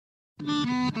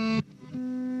Yeah,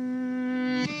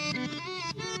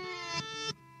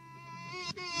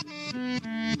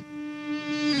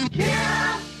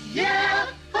 yeah,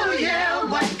 oh yeah,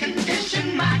 what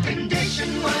condition my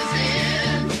condition was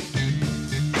in.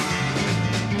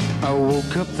 I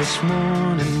woke up this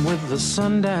morning with the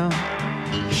sun down,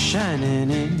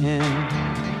 shining in.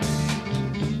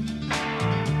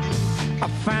 I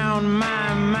found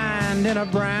my mind in a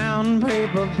brown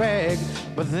paper bag,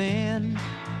 but then...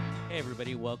 Hey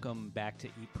everybody, welcome back to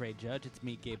Eat, Pray, Judge. It's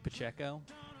me, Gabe Pacheco.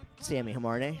 Sammy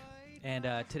Hamarne. And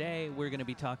today we're going to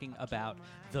be talking about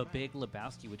The Big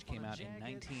Lebowski, which came out in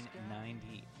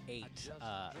 1998.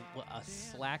 A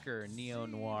slacker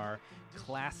neo-noir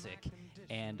classic.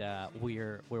 And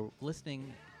we're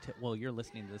listening to, well, you're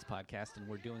listening to this podcast, and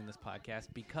we're doing this podcast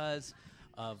because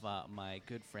of my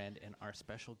good friend and our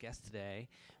special guest today,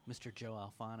 Mr. Joe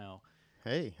Alfano.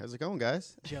 Hey, how's it going,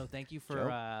 guys? Joe, thank you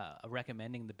for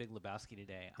recommending The Big Lebowski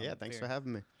today. Yeah, thanks for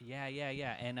having me. Yeah.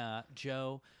 And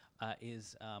Joe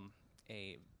is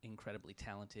a incredibly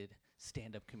talented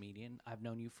stand-up comedian. I've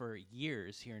known you for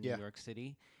years here in New York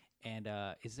City. And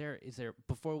is there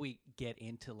before we get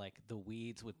into like the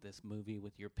weeds with this movie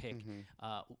with your pick,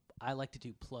 I like to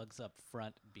do plugs up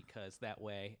front because that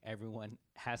way everyone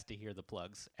has to hear the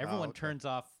plugs. Everyone turns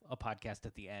off a podcast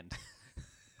at the end.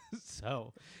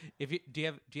 So, do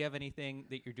you have anything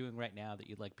that you're doing right now that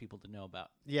you'd like people to know about?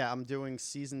 Yeah, I'm doing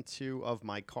season 2 of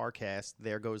my CarCast.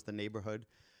 There Goes the Neighborhood,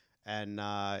 and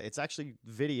it's actually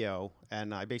video,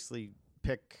 and I basically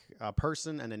pick a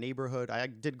person and a neighborhood. I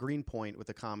did Greenpoint with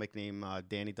a comic named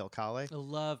Danny Del Calle. I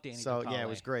love Danny Del Calle. So yeah, it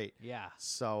was great. Yeah.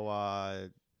 So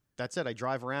that's it. I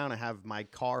drive around. I have my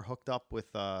car hooked up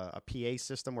with a PA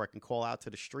system where I can call out to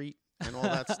the street and all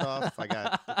that stuff.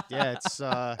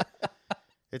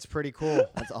 It's pretty cool.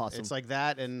 That's awesome. It's like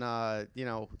that, and the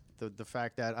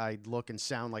fact that I look and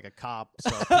sound like a cop, so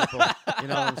people, you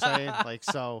know what I'm saying? Like,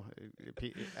 so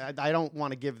I don't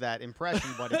want to give that impression,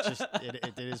 but it's just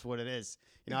it is what it is.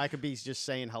 You know, I could be just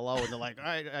saying hello, and they're like, "All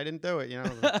right, I didn't do it." You know,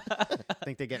 I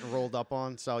think they're getting rolled up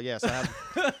on. So yes, I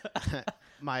have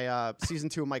my season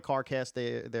 2 of my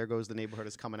CarCast. There Goes the Neighborhood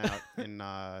is coming out in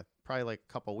probably like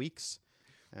a couple weeks.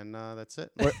 And that's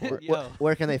it.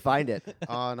 Where can they find it?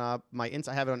 On I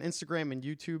have it on Instagram and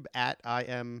YouTube at I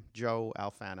am Joe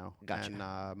Alfano. Gotcha. And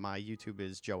my YouTube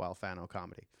is Joe Alfano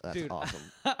Comedy. That's Dude, awesome.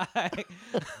 I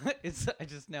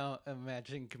just now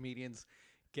imagine comedians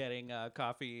getting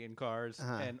coffee in cars,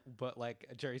 but like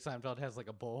Jerry Seinfeld has like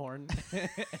a bullhorn,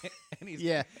 and he's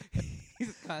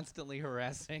constantly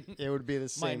harassing. It would be the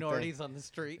same minorities thing on the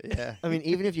street. Yeah. I mean,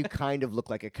 even if you kind of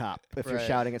look like a cop, if you're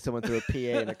shouting at someone through a PA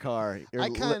in a car, you're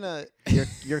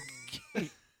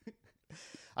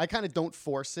I kind of don't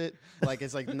force it. Like,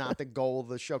 it's like not the goal of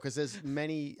the show, because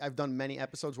I've done many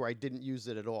episodes where I didn't use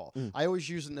it at all. I always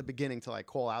use it in the beginning to like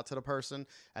call out to the person,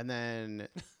 and then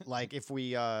like if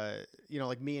we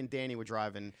like me and Danny were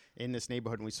driving in this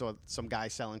neighborhood and we saw some guy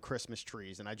selling Christmas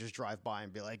trees, and I just drive by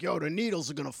and be like, "Yo, the needles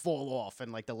are gonna fall off,"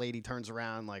 and like the lady turns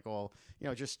around like, "Well,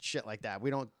 just shit like that." We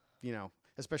don't,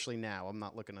 especially now, I'm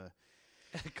not looking to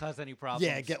cause any problems.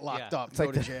 Yeah, get locked up, It's go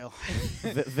like to jail.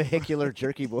 Vehicular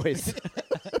jerky boys.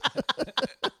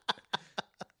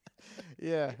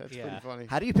 Yeah, that's pretty funny.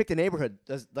 How do you pick the neighborhood?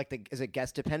 Is it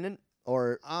guest dependent,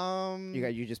 or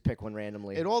you just pick one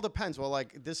randomly? It all depends. Well,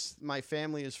 like my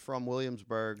family is from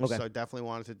Williamsburg, so I definitely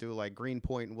wanted to do like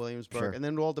Greenpoint and Williamsburg, Sure. and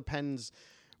then it all depends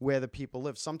where the people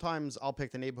live. Sometimes I'll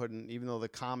pick the neighborhood, and even though the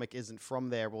comic isn't from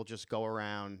there, we'll just go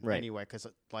around anyway, because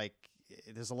like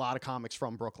there's a lot of comics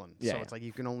from Brooklyn, so it's like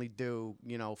you can only do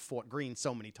Fort Greene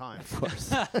so many times. Of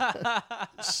course.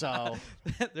 So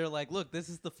they're like, "Look, this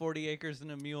is the 40 acres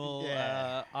and a mule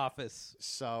office."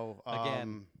 So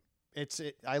again,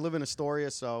 I live in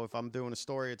Astoria, so if I'm doing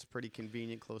Astoria, it's pretty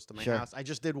convenient, close to my house. I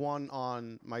just did one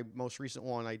on my most recent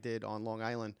one. I did on Long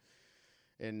Island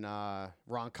in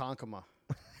Ronkonkoma.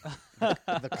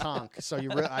 the conch. So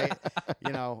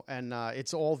and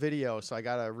it's all video, so I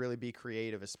gotta really be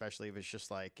creative, especially if it's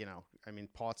just like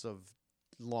parts of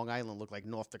Long Island look like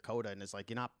North Dakota, and it's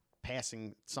like you're not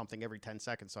passing something every 10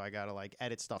 seconds, so I gotta like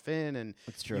edit stuff in and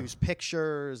use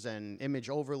pictures and image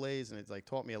overlays, and it's like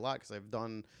taught me a lot because I've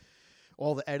done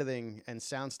all the editing and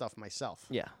sound stuff myself.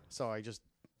 Yeah. So I just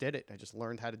did it. I just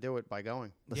learned how to do it by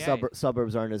going. The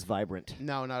suburbs aren't as vibrant.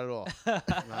 No, not at all.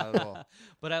 Not at all.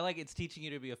 But I like it's teaching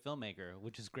you to be a filmmaker,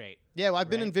 which is great. Yeah, well, I've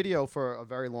been in video for a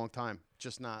very long time,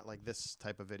 just not like this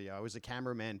type of video. I was a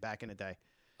cameraman back in the day.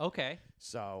 Okay.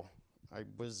 So I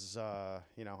was,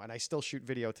 and I still shoot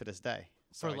video to this day.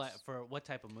 So for what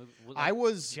type of movie? I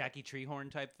was Jackie Treehorn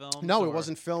type films. No, or? it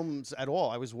wasn't films at all.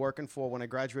 I was working for when I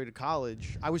graduated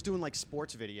college. I was doing like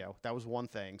sports video. That was one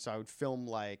thing. So I would film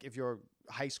like if your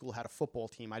high school had a football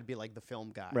team, I'd be like the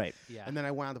film guy. Right. Yeah. And then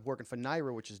I wound up working for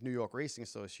NYRA, which is New York Racing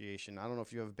Association. I don't know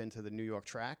if you've ever been to the New York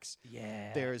tracks.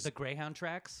 Yeah. There's the Greyhound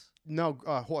tracks. No,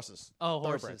 horses. Oh,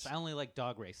 horses. Thoroughbreds. I only like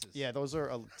dog races. Yeah, those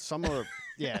are some are.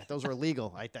 Yeah, those are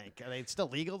illegal. I think are they still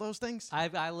legal? Those things?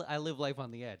 I live life on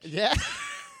the edge. Yeah,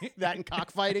 that and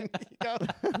cockfighting.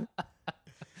 And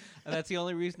that's the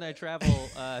only reason I travel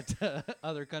to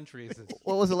other countries.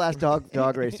 What was the last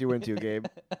dog race you went to, Gabe?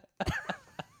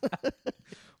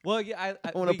 Well, yeah,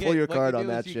 I want to pull your card on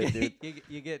that shit, dude.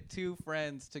 You get two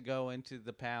friends to go into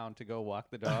the pound to go walk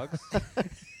the dogs.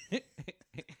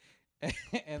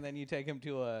 And then you take them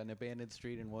to an abandoned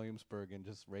street in Williamsburg and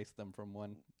just race them from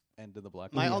one end of the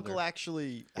block. My to the uncle other.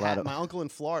 actually had my uncle in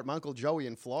Florida. My uncle Joey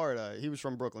in Florida. He was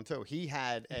from Brooklyn too. He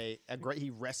had a great.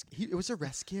 It was a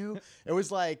rescue. It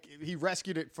was like he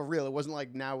rescued it for real. It wasn't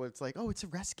like now it's like, oh, it's a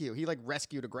rescue. He like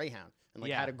rescued a greyhound and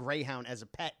like had a greyhound as a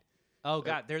pet. Oh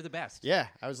God, they're the best. Yeah,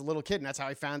 I was a little kid, and that's how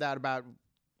I found out about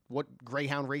what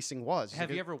greyhound racing was.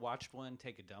 Have you ever watched one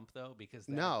take a dump though? Because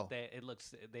no, they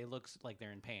look like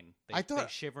they're in pain. I thought they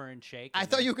shiver and shake. I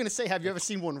thought you were gonna say, "Have you ever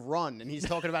seen one run?" And he's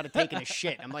talking about it taking a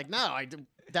shit. I'm like, no,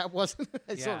 that wasn't.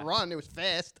 I saw it run. It was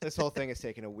fast. This whole thing is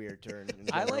taking a weird turn.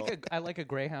 I like a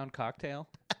greyhound cocktail.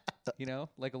 You know,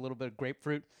 like a little bit of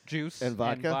grapefruit juice and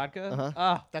vodka. Uh-huh.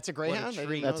 Oh, that's a greyhound.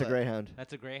 That's a greyhound.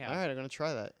 That's a greyhound. All right, I'm gonna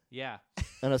try that. Yeah.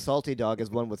 And a salty dog is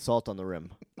one with salt on the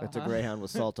rim. It's a greyhound with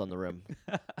salt on the rim.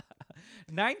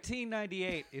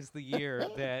 1998 is the year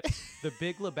that The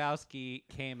Big Lebowski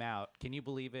came out. Can you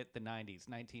believe it? The 90s,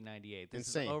 1998. This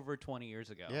Insane. is over 20 years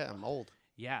ago. Yeah, I'm old.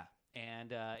 Yeah,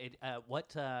 and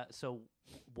what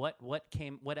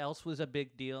else was a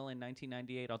big deal in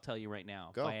 1998? I'll tell you right now.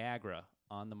 Go. Viagra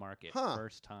on the market,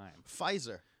 first time.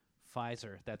 Pfizer,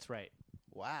 that's right.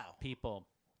 Wow. People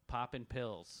popping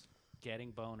pills,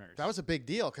 getting boners. That was a big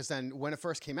deal because then when it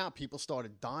first came out, people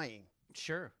started dying.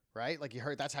 Sure. Right? Like you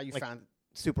heard, that's how you found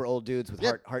super old dudes with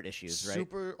heart issues, right?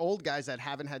 Super old guys that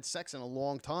haven't had sex in a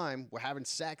long time were having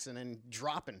sex and then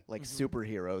dropping. Like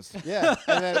superheroes. Yeah.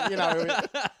 And then,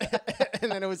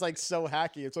 and then it was like so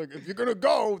hacky. It's like, if you're going to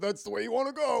go, that's the way you want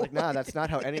to go. Like, nah, that's not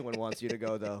how anyone wants you to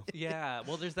go, though. Yeah.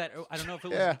 Well, there's that. I don't know if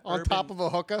it was on top of a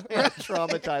hooker.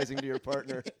 Traumatizing to your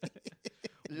partner.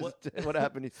 What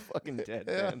happened? He's fucking dead,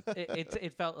 man.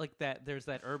 It felt like that. There's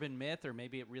that urban myth, or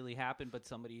maybe it really happened, but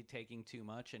somebody taking too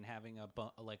much and having a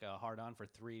hard on for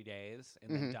 3 days and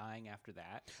then dying after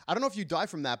that. I don't know if you die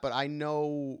from that, but I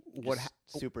know what.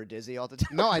 Super dizzy all the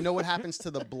time. No, I know what happens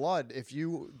to the blood if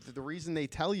you. The reason they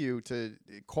tell you to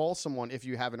call someone if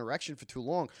you have an erection for too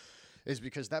long is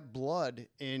because that blood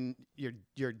in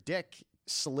your dick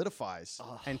solidifies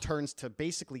and turns to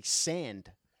basically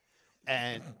sand.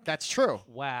 And that's true.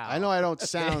 Wow. I know I don't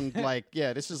sound like,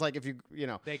 this is like if you.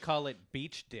 They call it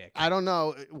beach dick. I don't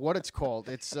know what it's called.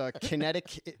 It's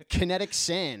kinetic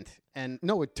sand. And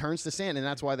no, it turns to sand. And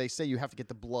that's why they say you have to get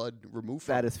the blood removed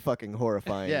from That is fucking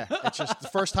horrifying. Yeah. It's just the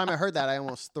first time I heard that, I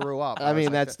almost threw up. I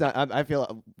mean, that's not. I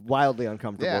feel wildly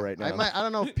uncomfortable right now. I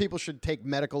don't know if people should take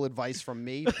medical advice from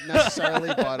me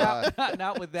necessarily, but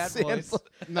not with that voice.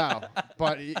 No,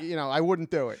 but I wouldn't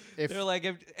do it. If they're like,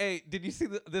 hey, did you see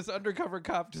this undercover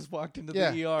cop just walked into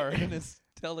the ER and is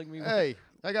telling me? Hey,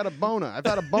 I got a boner. I've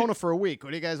had a boner for a week.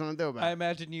 What do you guys want to do about it? I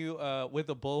imagine you with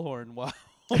a bullhorn while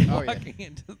walking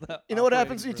into the. You know what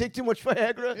happens when you take too much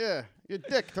Viagra? Yeah, your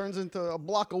dick turns into a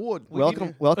block of wood.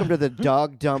 Welcome to the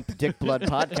Dog Dump Dick Blood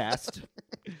Podcast.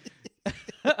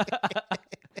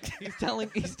 He's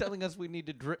telling us we need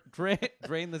to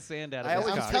drain the sand out of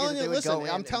his I'm cock. telling you, They would listen. go in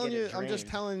I'm and telling get you. it I'm just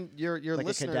drained. telling your Like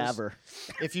listeners. a cadaver.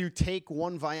 If you take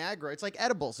one Viagra, it's like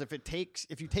edibles. If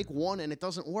you take one and it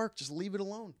doesn't work, just leave it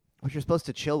alone. But you're supposed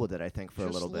to chill with it, I think, for a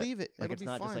Just little bit. leave it. Like It'll it's be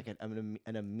not fine. just like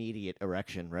an immediate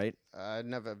erection, right? I've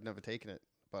never taken it,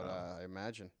 but I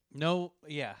imagine. No,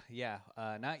 yeah,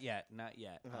 not yet.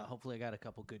 Hopefully, I got a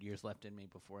couple good years left in me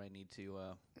before I need to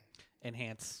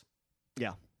enhance.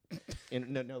 Yeah.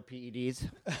 No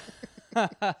PEDs.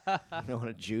 No want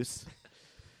to juice.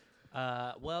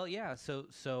 Well, yeah. So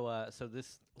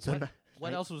this. So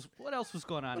what else was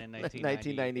going on in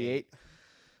 1998?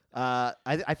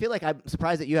 I feel like I'm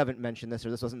surprised that you haven't mentioned this, or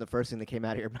this wasn't the first thing that came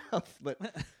out of your mouth. But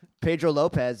Pedro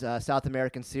Lopez, South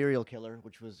American serial killer,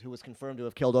 who was confirmed to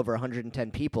have killed over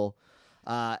 110 people,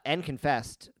 and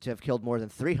confessed to have killed more than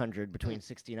 300 between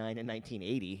 69 and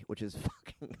 1980, which is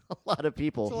fucking a lot of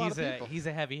people. He's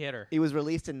a heavy hitter. He was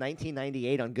released in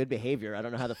 1998 on good behavior. I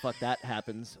don't know how the fuck that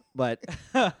happens, but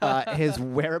his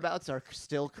whereabouts are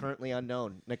still currently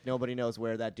unknown. Like, nobody knows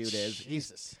where that dude is.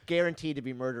 He's guaranteed to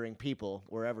be murdering people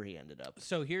wherever he ended up.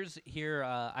 So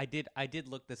I did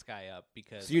look this guy up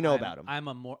because so you know about him.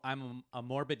 I'm a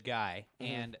morbid guy,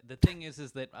 and the thing is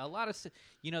that a lot of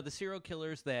the serial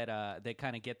killers that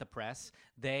kind of get the press,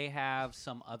 they have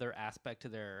some other aspect to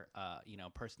their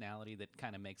personality that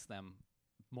kind of makes them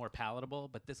more palatable.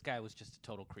 But this guy was just a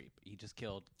total creep. He just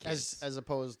killed kids. As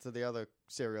opposed to the other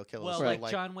serial killers. Well, like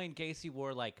John Wayne Gacy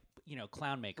wore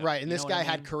clown makeup. Right, and this guy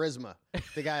had charisma.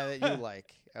 The guy that you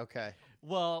like. Okay.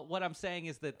 Well, what I'm saying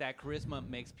is that charisma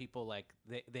makes people like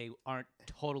they aren't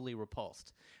totally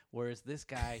repulsed, whereas this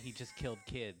guy, he just killed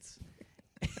kids.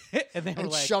 and they were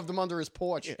like, shoved them under his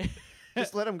porch.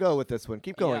 Just let him go with this one.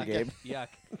 Keep going, yuck, Gabe. Yuck.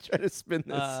 Try to spin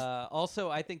this. Also,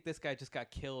 I think this guy just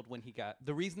got killed when he got...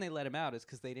 The reason they let him out is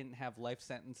because they didn't have life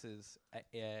sentences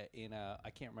in I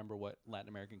can't remember what Latin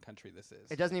American country this is.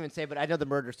 It doesn't even say, but I know the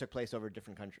murders took place over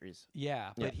different countries. Yeah,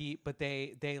 but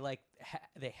they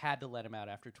had to let him out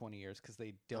after 20 years because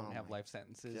they don't have life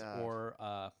sentences or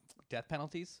death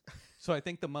penalties. So I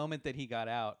think the moment that he got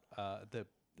out,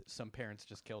 some parents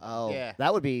just killed him. Oh, yeah.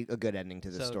 That would be a good ending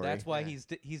to this story. So that's why he's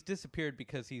disappeared,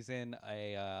 because he's in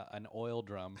an oil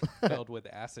drum filled with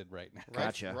acid right now.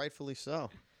 Gotcha. Rightfully so.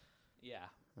 Yeah.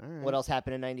 All right. What else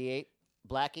happened in '98?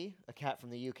 Blackie, a cat from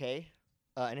the UK,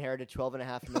 inherited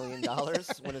 $12.5 million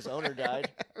when his owner died.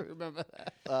 I remember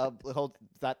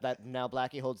that. Now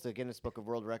Blackie holds the Guinness Book of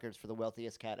World Records for the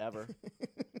wealthiest cat ever.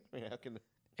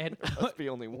 And there must be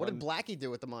only one. What did Blackie do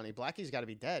with the money? Blackie's got to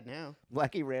be dead now.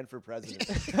 Blackie ran for president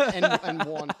and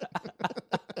won.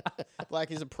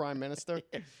 Blackie's a prime minister.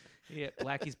 Yeah,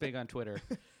 Blackie's big on Twitter.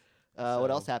 What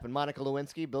else happened? Monica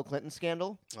Lewinsky, Bill Clinton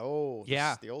scandal. Oh,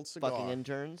 yeah, the old cigar. Fucking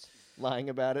interns lying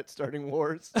about it, starting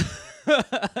wars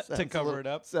to cover it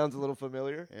up. Sounds a little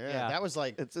familiar. Yeah, that was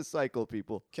like it's a cycle,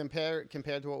 people. Compared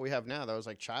to what we have now, that was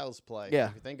like child's play. Yeah,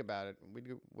 if you think about it, we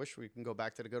wish we can go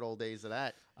back to the good old days of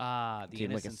that. The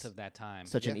innocence of that time.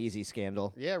 Such an easy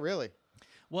scandal. Yeah, really.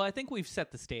 Well, I think we've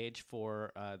set the stage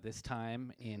for this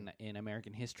time in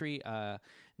American history.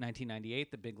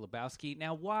 1998, The Big Lebowski.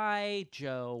 Now, why,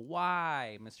 Joe,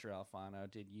 Mr. Alfano,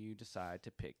 did you decide to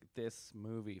pick this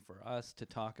movie for us to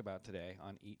talk about today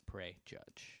on Eat, Pray,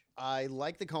 Judge? I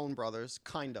like the Coen Brothers,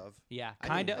 kind of. Yeah,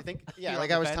 kind of. I think, yeah, like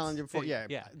I was telling you before, yeah,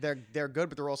 they're good,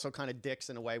 but they're also kind of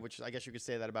dicks in a way, which I guess you could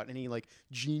say that about any like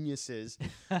geniuses.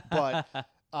 But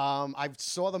I've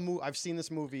seen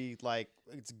this movie like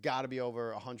it's got to be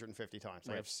over 150 times.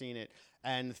 Like, I've seen it,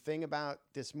 and the thing about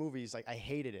this movie is like I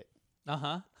hated it.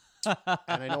 And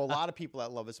I know a lot of people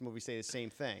that love this movie say the same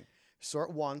thing. Saw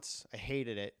it once, I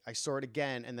hated it. I saw it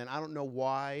again, and then I don't know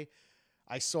why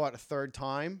I saw it a third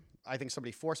time. I think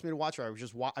somebody forced me to watch it.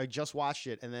 I just watched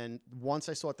it, and then once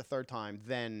I saw it the third time,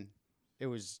 then I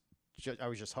was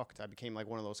just hooked. I became like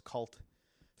one of those cult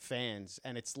fans,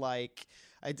 and it's like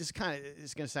it's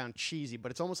gonna sound cheesy,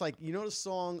 but it's almost like, you know, the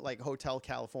song like Hotel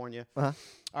California. All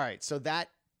right, so that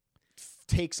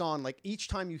takes on, like, each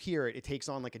time you hear it, it takes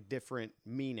on like a different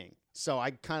meaning. So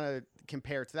I kind of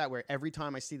compare it to that, where every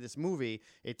time I see this movie,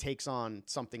 it takes on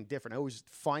something different. I always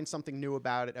find something new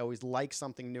about it. I always like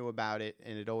something new about it,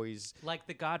 and it always... Like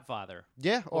The Godfather.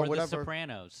 Yeah, or whatever. The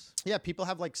Sopranos. Yeah, people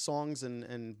have like songs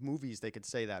and movies they could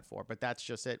say that for, but that's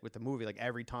just it with the movie. Like,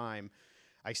 every time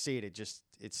I see it,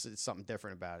 it's something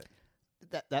different about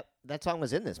it. That song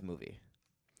was in this movie.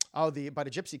 Oh, by the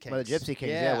Gypsy Kings. By the Gypsy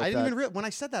Kings, yeah. I didn't even when I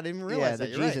said that, I didn't even realize that.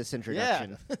 Yeah, the Jesus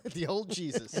introduction. Yeah, the old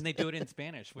Jesus. And they do it in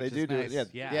Spanish, which is nice.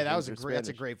 Yeah, that's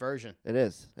a great version. It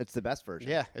is. It's the best version.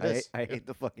 Yeah, it is. I hate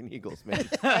the fucking Eagles, man.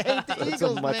 I hate the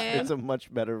Eagles, man. It's a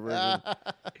much better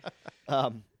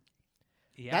version.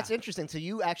 That's interesting. So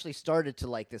you actually started to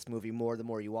like this movie more the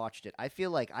more you watched it. I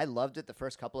feel like I loved it the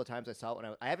first couple of times I saw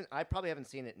it. I probably haven't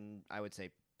seen it in, I would say,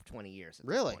 20 years.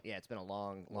 Really? Yeah, it's been a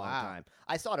long time.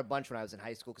 I saw it a bunch when I was in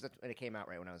high school, because it came out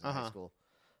right when I was in high school.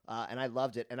 And I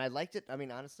loved it. And I liked it, I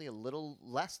mean, honestly, a little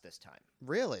less this time.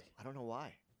 Really? I don't know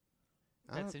why.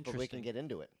 That's interesting. But we can get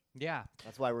into it. Yeah.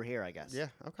 That's why we're here, I guess. Yeah,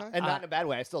 okay. And not in a bad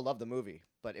way. I still love the movie,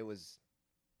 but it was,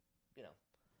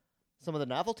 some of the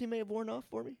novelty may have worn off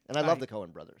for me. And I love the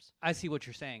Coen Brothers. I see what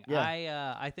you're saying.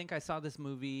 Yeah. I think I saw this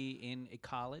movie in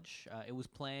college. It was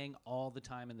playing all the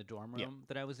time in the dorm room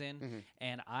that I was in,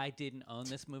 and I didn't own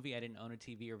this movie. I didn't own a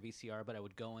TV or VCR, but I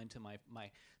would go into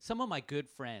some of my good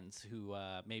friends who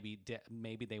maybe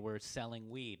they were selling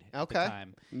weed at the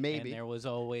time. Maybe. And there was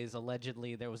always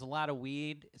allegedly there was a lot of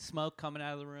weed smoke coming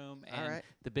out of the room, and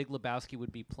The Big Lebowski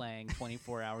would be playing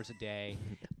 24 hours a day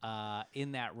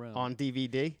in that room On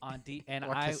DVD. And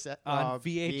Or cassette- on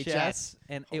VHS,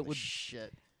 and Holy it would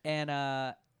shit. and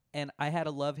I had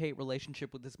a love-hate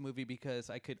relationship with this movie because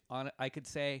I could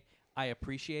say I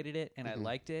appreciated it and I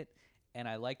liked it and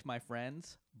I liked my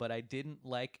friends, but I didn't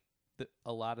like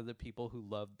a lot of the people who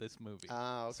loved this movie.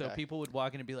 Oh, okay. So people would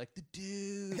walk in and be like, "The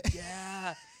dude,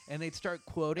 yeah," and they'd start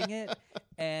quoting it,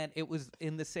 and it was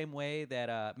in the same way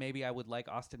that maybe I would like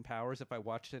Austin Powers if I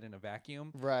watched it in a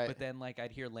vacuum, Right. But then like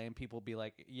I'd hear lame people be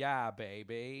like, "Yeah,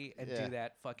 baby," and do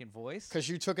that fucking voice. Because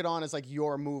you took it on as like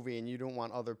your movie and you don't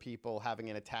want other people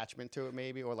having an attachment to it,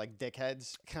 maybe, or like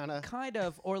dickheads, kind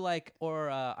of.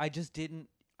 Or I just didn't.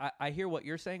 I hear what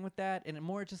you're saying with that, and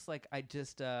more just like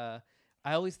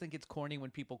I always think it's corny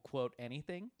when people quote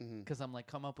anything because I'm like,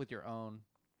 come up with your own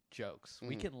jokes.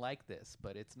 We can like this,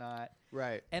 but it's not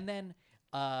Right. And then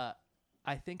I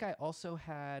think I also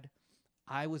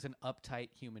I was an uptight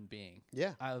human being.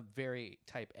 Yeah. I was very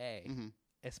type A,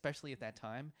 especially at that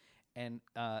time. And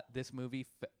this movie,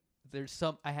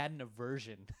 I had an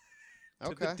aversion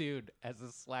to the dude as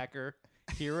a slacker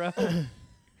hero.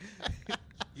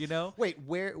 You know? Wait,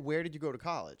 where did you go to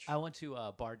college? I went to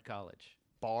Bard College.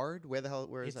 Bard? Where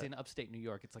is that? It's in upstate New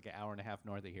York. It's like an hour and a half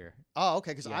north of here. Oh,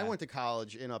 okay. Because I Yeah. went to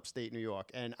college in upstate New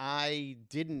York, and I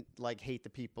didn't like hate the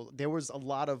people. There was a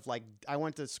lot of like I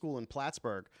went to school in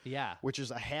Plattsburgh, Yeah. which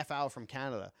is a half hour from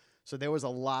Canada. So there was a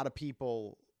lot of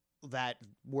people that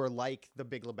were like the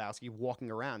Big Lebowski walking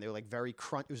around. They were like very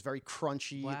it was very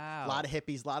crunchy. Wow. A lot of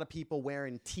hippies, a lot of people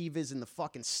wearing Tevas in the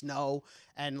fucking snow,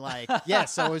 and like yeah.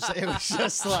 So it was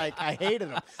just like I hated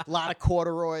them. A lot of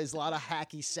corduroys, a lot of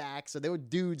hacky sacks. So there were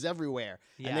dudes everywhere,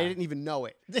 and they didn't even know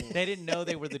it. They didn't know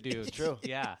they were the dudes. True.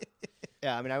 Yeah.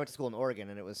 Yeah, I mean, I went to school in Oregon,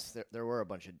 and it was there were a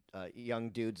bunch of young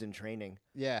dudes in training.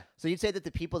 Yeah. So you'd say that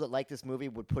the people that like this movie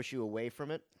would push you away from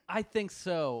it? I think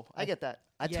so. I get that.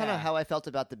 That's Yeah. kind of how I felt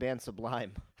about the band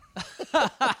Sublime.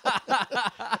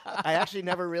 I actually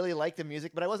never really liked the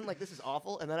music, but I wasn't like, this is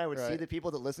awful. And then I would see the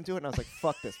people that listened to it, and I was like,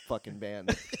 fuck this fucking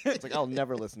band. It's like, I'll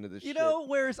never listen to this shit. You know,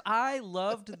 whereas I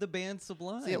loved the band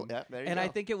Sublime. See, yeah, there you and go. I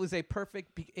think it was a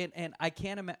perfect, and I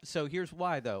can't imagine. So here's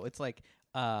why, though. It's like,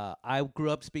 I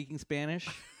grew up speaking Spanish.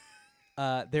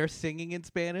 They're singing in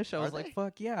Spanish. I was like,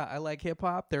 fuck yeah, I like hip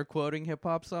hop. They're quoting hip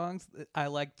hop songs. I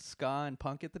liked ska and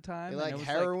punk at the time. You and like it was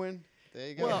heroin? There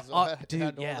you go. Well, It's all- it had dude,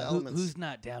 all the yeah. elements. Who's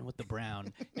not down with the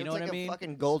brown? You It's know like what I a mean?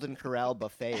 fucking Golden Corral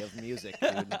buffet of music,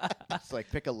 dude. It's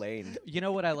like pick a lane. You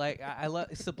know what I like? I love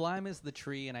Sublime is the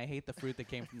tree, and I hate the fruit that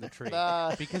came from the tree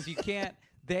because you can't.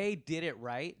 They did it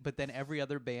right, but then every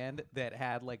other band that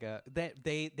had like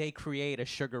they create a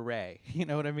Sugar Ray. You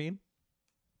know what I mean?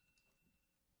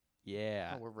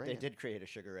 Yeah. Oh, we're They ringing. did create a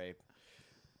Sugar Ray.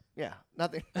 Yeah,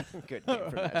 nothing good came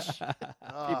from that shit.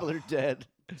 People are dead.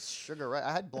 Sugar, right?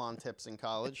 I had blonde tips in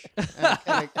college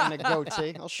and a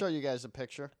goatee. I'll show you guys a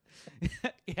picture.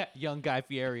 Yeah, young Guy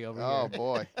Fieri over Oh here.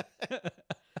 boy,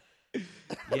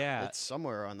 Yeah. it's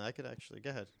somewhere on that. I could actually go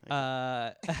ahead.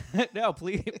 No,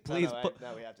 please No,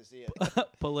 now we have to see it.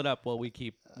 pull it up while we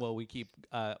keep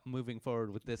moving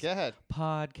forward with this Go ahead.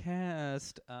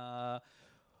 podcast.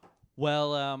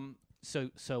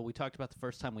 So we talked about the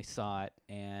first time we saw it,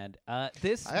 and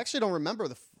this. I actually don't remember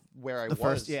where I was.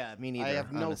 First, yeah, me neither. I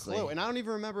have no honestly. clue, and I don't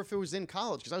even remember if it was in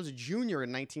college because I was a junior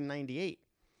in 1998.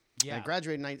 yeah. I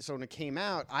graduated so when it came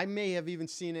out, I may have even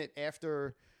seen it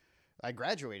after I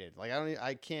graduated. Like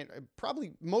I can't.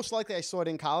 Probably most likely I saw it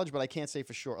in college, but I can't say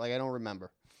for sure. Like I don't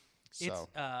remember. So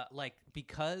It's like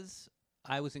because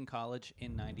I was in college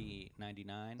in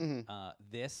 99. Mm-hmm.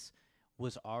 This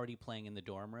was already playing in the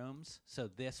dorm rooms, so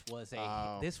this was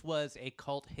Oh. a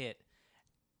cult hit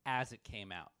as it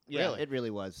came out. Yeah, Really? it really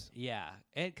was. Yeah,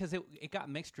 because it got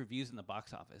mixed reviews in the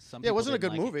box office. Some yeah, it people wasn't a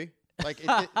didn't good like it.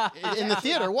 movie. Like in the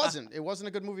theater, it wasn't. It wasn't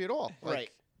a good movie at all. Like, Right.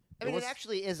 I mean, it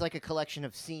actually is like a collection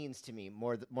of scenes to me,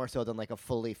 more so than like a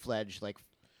fully fledged like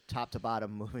top to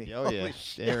bottom movie. Oh yeah,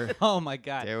 there Oh my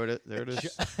God, it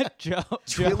is. Joe,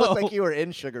 You look like you were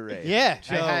in Sugar Ray. Yeah,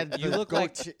 Joe, I had you the look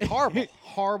like-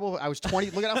 horrible. I was 20.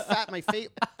 Look at how fat my face.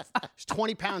 I was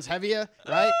 20 pounds heavier,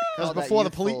 right? That was All that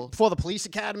before youthful- the police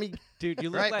academy, dude, you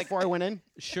look right? like Before I went in.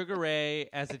 Sugar Ray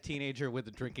as a teenager with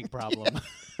a drinking problem.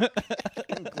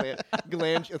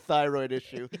 A thyroid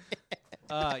issue.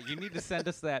 You need to send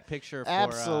us that picture for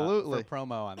Absolutely. for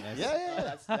promo on this.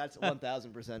 Yeah. That's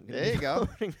 1,000%. There you go.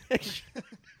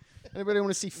 Anybody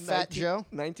want to see Fat Joe?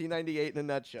 1998 in a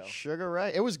nutshell. Sugar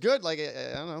Ray. It was good. Like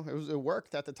I don't know. It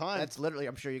worked at the time. That's literally.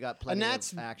 I'm sure you got plenty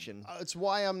of action. It's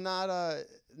why I'm not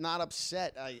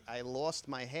upset. I lost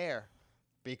my hair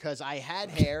because I had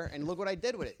hair, and look what I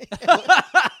did with it.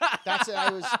 That's it.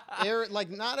 I was like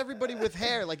not everybody with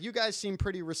hair. Like you guys seem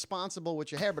pretty responsible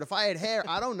with your hair, but if I had hair,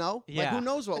 I don't know. Like Yeah. who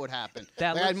knows what would happen?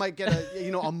 That Like, I looks- might get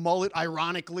a mullet,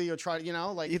 ironically, or try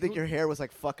like. You think your hair was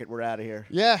like, fuck it, we're out of here?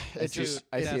 Yeah, It's it's just just-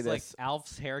 I see That's like this.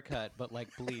 Alf's haircut, but like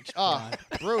bleached. oh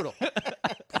blonde.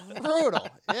 brutal.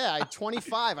 Yeah, at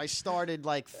 25, I started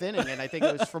like thinning, and I think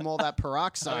it was from all that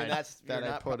peroxide I mean, that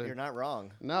I put in. you're not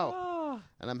wrong. No.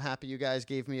 And I'm happy you guys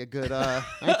gave me a good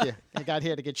thank you. I got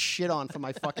here to get shit on for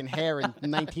my fucking hair in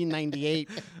 1998,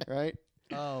 right?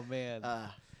 Oh man.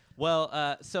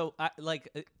 Well, so I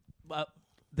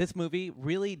this movie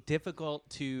really difficult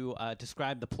to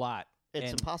describe the plot.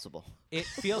 It's And impossible. It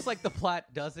feels like the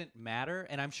plot doesn't matter,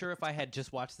 and I'm sure if I had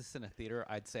just watched this in a theater,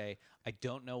 I'd say I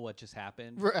don't know what just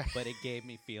happened, Right. but it gave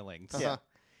me feelings. Yeah.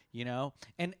 You know,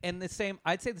 and the same.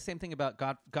 I'd say the same thing about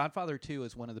Godfather 2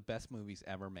 is one of the best movies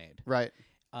ever made. Right.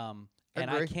 And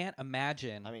I Agree. can't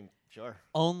imagine I mean, sure.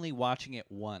 only watching it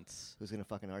once Who's gonna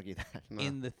fucking argue that?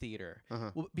 in the theater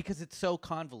because it's so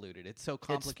convoluted. It's so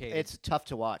complicated. It's tough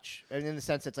to watch, and in the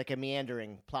sense it's like a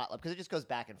meandering plot because it just goes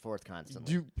back and forth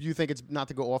constantly. Do you think it's not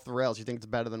to go off the rails? You think it's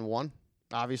better than one?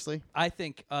 Obviously. I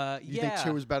think, You think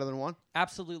two is better than one?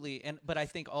 absolutely, but I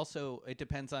think also it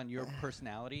depends on your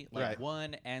personality. Like Right.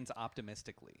 one ends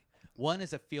optimistically. One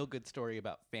is a feel-good story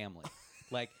about family.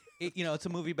 Like it's a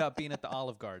movie about being at the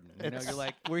Olive Garden. You know, you're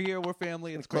like, we're here, we're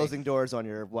family. It's great. Closing doors on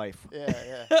your wife.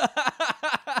 Yeah.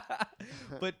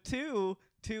 But two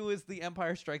is The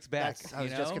Empire Strikes Back. That's- I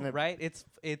was just gonna- right?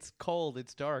 It's cold.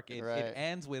 It's dark. It Right.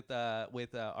 ends with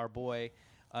our boy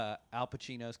Al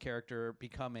Pacino's character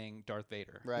becoming Darth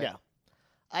Vader. Right. Yeah,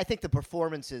 I think the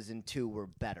performances in 2 were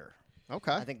better.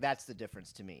 Okay. I think that's the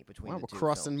difference to me between Wow, the we're two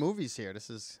crossing films. movies here. This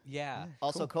is Yeah.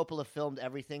 Also, Coppola filmed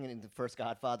everything in the first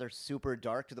Godfather super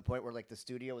dark to the point where like the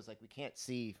studio was like, we can't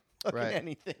see fucking Right.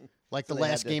 anything. like So the they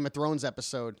had last to- Game of Thrones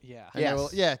episode. Yeah. And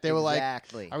they were like,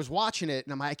 exactly. I was watching it,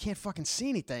 and I'm like, I can't fucking see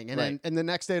anything. And Right. then the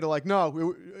next day, they're like,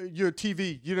 no, your TV,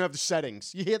 you didn't have the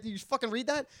settings. You fucking read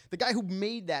that? The guy who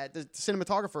made that, the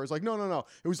cinematographer, is like, no.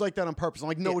 It was like that on purpose. I'm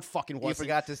like, no, it fucking wasn't. You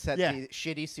forgot to set Yeah. the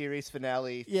shitty series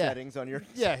finale Yeah. settings on your.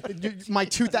 Yeah, my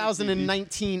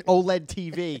 2019 OLED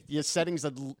TV. Your settings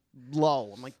are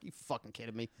low. I'm like, you fucking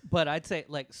kidding me? But I'd say,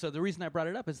 so the reason I brought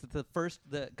it up is that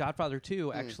the Godfather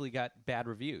 2 actually got bad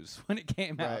reviews when it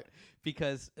came out Right.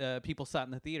 because people saw it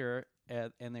in the theater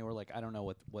and they were like, I don't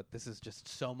know what this is just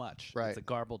so much. Right. It's a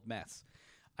garbled mess.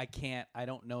 I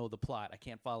don't know the plot. I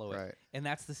can't follow it. Right. And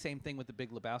that's the same thing with The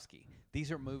Big Lebowski.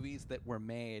 These are movies that were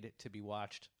made to be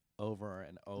watched over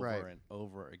and over Right. and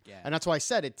over again. And that's why I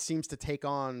said it seems to take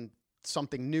on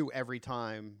something new every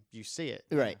time you see it.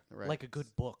 Right. Like a good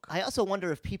book. I also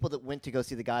wonder if people that went to go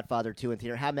see The Godfather 2 in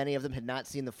theater, how many of them had not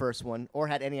seen the first one or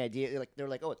had any idea? Like they're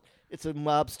like, oh, it's a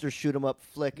mobster shoot 'em up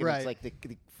flick, and Right. it's like the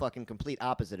fucking complete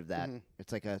opposite of that.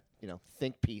 It's like a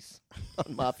think piece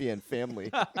on mafia and family.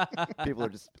 People are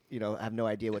just have no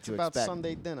idea what It's to about expect.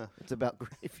 Sunday dinner. It's about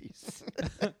gravies.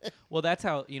 Well, that's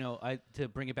how to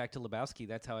bring it back to Lebowski.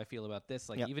 That's how I feel about this.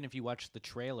 Like, Yep. even if you watch the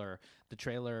trailer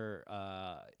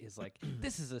is like,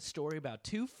 this is a story about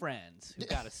two friends who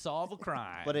got to solve a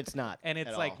crime. But it's not. And it's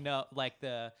at like all. no, like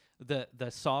the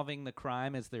solving the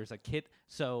crime is there's a kid.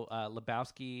 So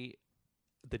Lebowski,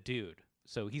 the dude.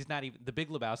 So he's not even the Big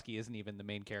Lebowski. Isn't even the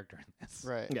main character in this.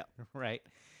 Right. Yeah. Right.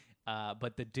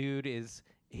 But the dude is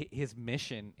his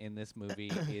mission in this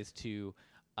movie is to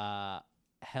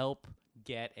help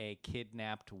get a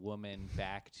kidnapped woman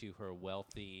back to her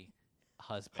wealthy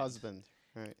husband.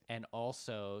 Right. And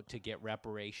also to get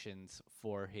reparations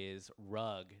for his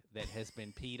rug that has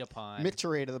been peed upon.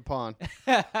 Micturated upon.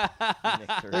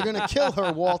 Mixer. They're gonna kill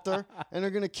her, Walter, and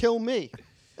they're gonna kill me.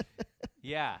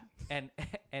 Yeah, and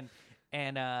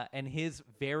his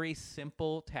very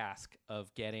simple task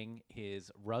of getting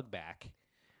his rug back,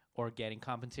 or getting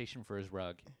compensation for his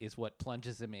rug, is what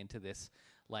plunges him into this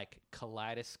like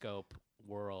kaleidoscope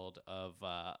world of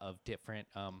different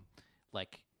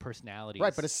personalities.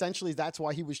 Right, but essentially that's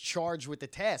why he was charged with the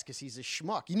task, because he's a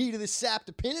schmuck. You needed a sap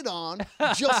to pin it on.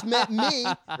 You just met me,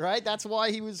 right? That's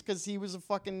why because he was a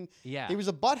fucking he was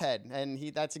a butthead, and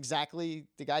that's exactly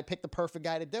the guy picked the perfect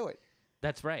guy to do it.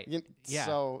 That's right. Yeah.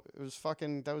 So it was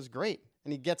that was great,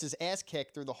 and he gets his ass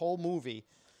kicked through the whole movie.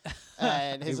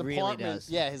 And his He really apartment,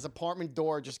 does. his apartment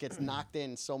door just gets knocked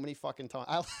in so many fucking times.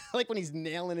 I like when he's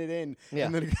nailing it in, Yeah.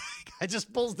 and then the guy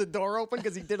just pulls the door open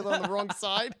because he did it on the wrong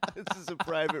side. This is a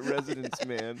private residence,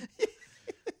 man.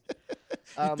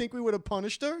 You think we would have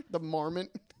punished her, the marmot?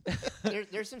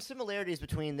 There's some similarities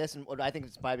between this and what I think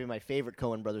is probably my favorite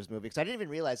Coen Brothers movie, because I didn't even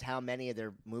realize how many of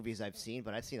their movies I've seen,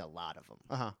 but I've seen a lot of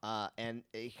them. And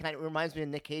it kind of reminds me of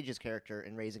Nick Cage's character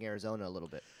in Raising Arizona a little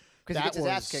bit, because he gets his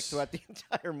ass kicked throughout the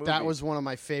entire movie. That was one of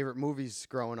my favorite movies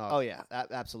growing up. Oh yeah,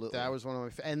 absolutely. That was one of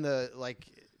my and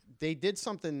they did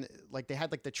something like they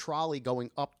had like the trolley going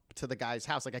up to the guy's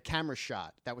house, like a camera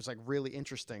shot that was like really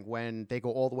interesting when they go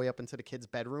all the way up into the kid's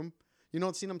bedroom. You know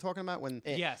what scene I'm talking about? When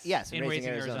Yes, in Raising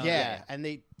Arizona. Yeah, and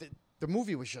the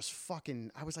movie was just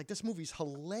fucking. I was like, this movie's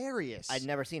hilarious. I'd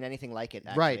never seen anything like it.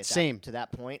 Actually, Right, same. To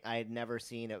that point, I had never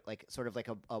seen it like sort of like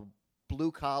a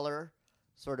blue collar,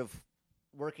 sort of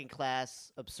working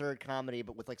class absurd comedy,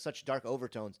 but with like such dark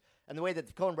overtones. And the way that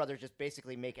the Coen Brothers just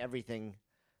basically make everything,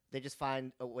 they just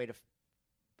find a way to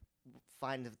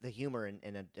find the humor in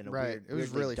a right. weird, It was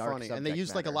weirdly really dark funny, and they subject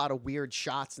used like a matter. lot of weird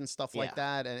shots and stuff like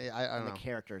that. And I don't And know. the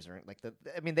characters are like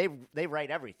they write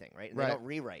everything, right? And Right. They don't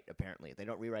rewrite. Apparently, they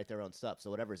don't rewrite their own stuff.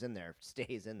 So whatever's in there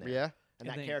stays in there. Yeah. And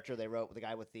that character they wrote, the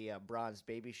guy with the bronze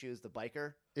baby shoes, the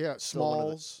biker. Yeah, Still one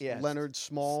of the- Smalls, yeah, Leonard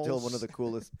Smalls. Still one of the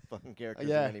coolest fucking characters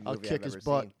Yeah, in any I'll movie kick I've his ever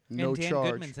butt. seen. No and Dan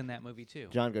charge. Goodman's in that movie too.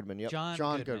 John Goodman, yep. John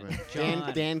Goodman.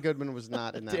 John- Dan Goodman was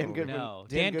not in that Dan movie. Goodman. No,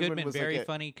 Dan Dan Goodman Goodman, was like very a-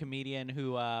 funny comedian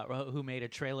who made a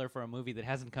trailer for a movie that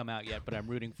hasn't come out yet, but I'm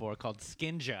rooting for, called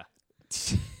Skinja.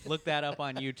 Look that up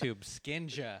on YouTube.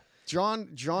 Skinja.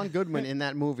 John Goodman in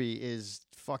that movie is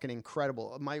fucking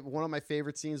incredible. One of my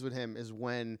favorite scenes with him is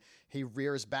when he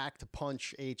rears back to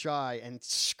punch HI and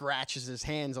scratches his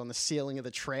hands on the ceiling of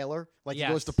the trailer, like he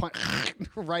goes to punch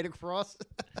right across.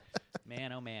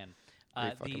 Man, oh man.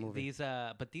 Great fucking movie.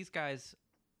 These guys,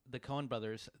 the Coen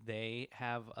Brothers, they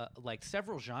have like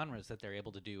several genres that they're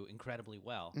able to do incredibly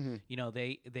well. Mm-hmm. You know,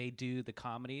 they do the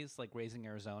comedies like Raising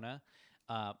Arizona,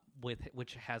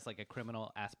 which has like a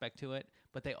criminal aspect to it,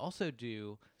 but they also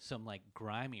do some like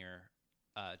grimier,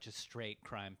 just straight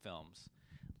crime films,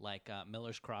 like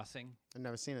Miller's Crossing. I've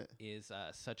never seen it. Is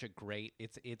such a great.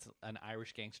 It's an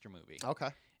Irish gangster movie. Okay,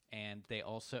 And they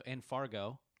also and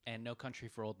Fargo and No Country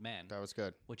for Old Men. that was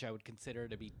good. Which I would consider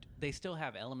to be. They still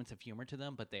have elements of humor to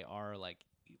them, but they are like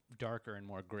darker and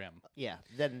more grim. Yeah,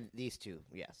 then these two,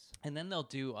 yes. And then they'll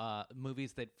do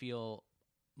movies that feel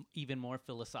even more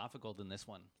philosophical than this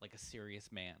one, like A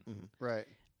Serious Man. Right.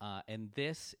 And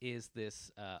this is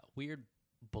this weird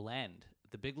blend.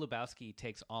 The Big Lebowski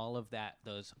takes all of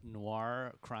those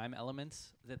noir crime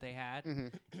elements that they had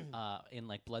in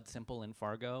like Blood Simple and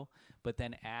Fargo, but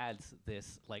then adds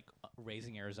this like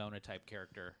Raising Arizona type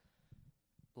character.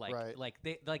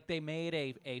 Like they made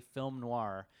a film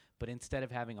noir, but instead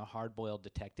of having a hard-boiled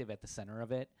detective at the center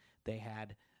of it, they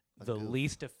had the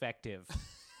least effective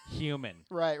human.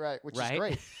 Right, which is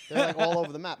great. They're like all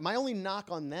over the map. My only knock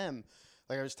on them,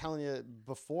 like I was telling you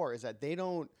before, is that they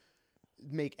don't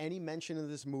make any mention of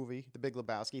this movie, The Big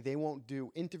Lebowski. They won't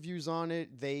do interviews on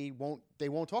it. They won't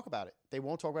talk about it. They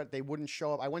won't talk about it. They wouldn't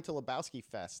show up. I went to Lebowski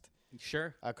Fest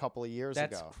Sure. a couple of years ago.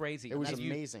 That's crazy. It was Have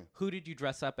you- amazing. Who did you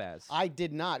dress up as? I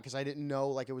did not, because I didn't know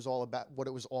like it was all about what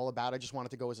it was all about. I just wanted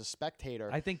to go as a spectator.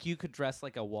 I think you could dress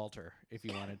like a Walter if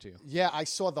you wanted to. Yeah, I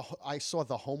saw the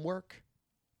homework.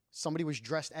 Somebody was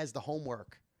dressed as the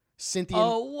homework. Cynthia.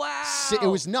 Oh wow! It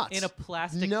was nuts. In a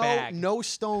plastic bag. No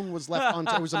stone was left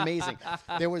untouched. It was amazing.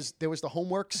 There was the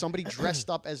homework. Somebody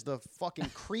dressed up as the fucking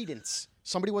Credence.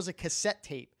 Somebody was a cassette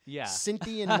tape. Yeah.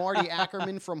 Cynthia and Marty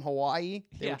Ackerman from Hawaii.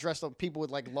 They Yeah. were dressed up. People with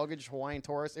like luggage, Hawaiian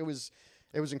tourists. It was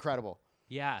incredible.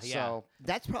 Yeah. So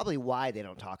That's probably why they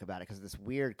don't talk about it, because this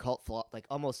weird cult, like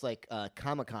almost like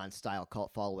Comic-Con style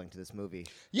cult following to this movie.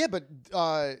 yeah, but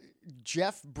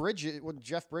Jeff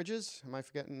Bridges. Am I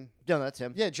forgetting? No, that's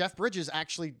him. Yeah, Jeff Bridges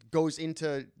actually goes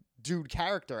into dude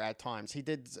character at times. He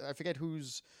did. I forget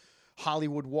whose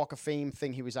Hollywood Walk of Fame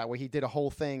thing he was at, where he did a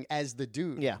whole thing as the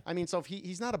dude. Yeah. I mean, so if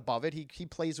he's not above it. He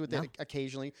plays with it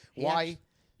occasionally. He Why?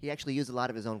 He actually used a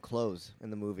lot of his own clothes in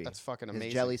the movie. That's fucking His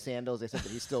amazing. jelly sandals. They said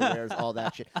that he still wears all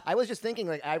that shit. I was just thinking,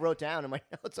 like, I wrote down in my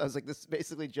notes, I was like, this is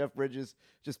basically Jeff Bridges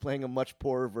just playing a much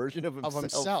poorer version of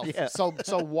himself. Yeah. So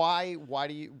why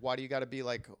do you got to be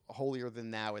like holier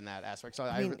than thou in that aspect? So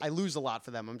I lose a lot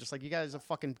for them. I'm just like, you guys are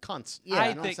fucking cunts. Yeah,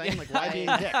 you know what I'm saying? Like, why being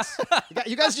dicks?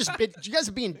 You guys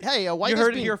are being why You guys heard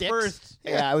it being here dicks? first.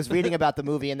 Yeah, I was reading about the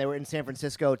movie, and they were in San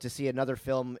Francisco to see another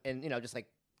film, and just like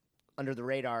under the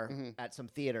radar at some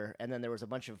theater, and then there was a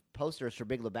bunch of posters for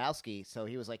Big Lebowski. So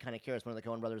he was like kind of curious. One of the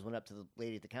Coen brothers went up to the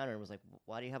lady at the counter and was like,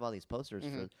 "Why do you have all these posters?"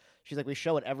 For? She's like, "We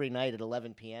show it every night at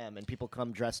 11 p.m. and people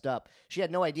come dressed up." She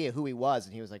had no idea who he was,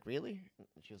 and he was like, "Really?"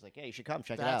 And she was like, "Yeah, you should come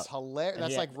check it out." That's hilarious.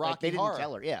 That's like Rocky they didn't Horror.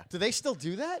 tell her. Yeah. Do they still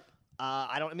do that?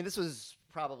 I mean, this was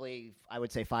probably, I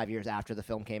would say, 5 years after the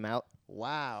film came out.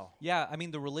 Wow. Yeah, I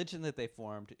mean, the religion that they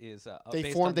formed is They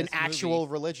based formed on an this actual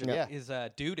movie, religion. Yeah. is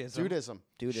Dudism, Dudism.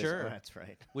 Dude, Sure. that's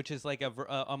right. which is like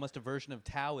almost a version of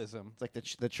Taoism. It's like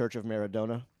the Church of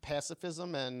Maradona.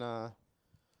 Pacifism and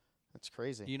that's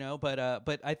crazy. You know, but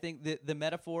I think the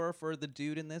metaphor for the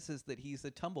dude in this is that he's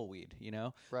a tumbleweed. You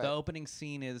know, Right. the opening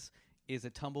scene is a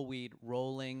tumbleweed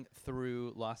rolling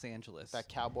through Los Angeles. That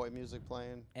cowboy music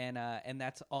playing. And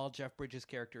that's all Jeff Bridges'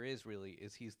 character is really,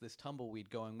 is he's this tumbleweed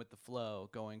going with the flow,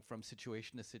 going from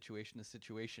situation to situation to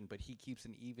situation, but he keeps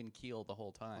an even keel the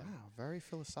whole time. Wow, very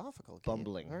philosophical. Gabe.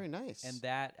 Bumbling. Very nice. And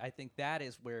that, I think that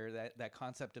is where that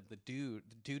concept of the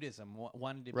Dudism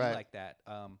wanted to be Right. like that,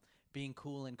 being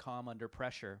cool and calm under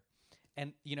pressure.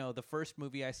 And, you know, the first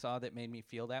movie I saw that made me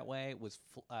feel that way was,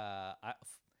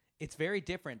 it's very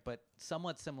different, but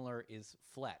somewhat similar, is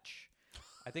Fletch.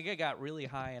 I think I got really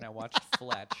high and I watched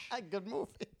Fletch. Good movie.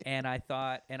 And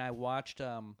I watched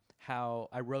how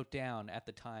I wrote down at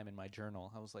the time in my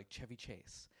journal, I was like, Chevy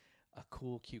Chase, a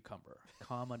cool cucumber,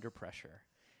 calm under pressure.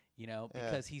 You know,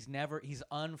 because he's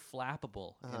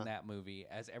unflappable in that movie,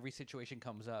 as every situation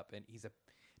comes up, and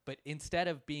but instead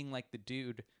of being like the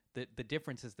dude, the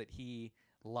difference is that he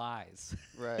lies.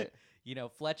 Right. You know,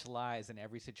 Fletch lies in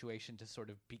every situation to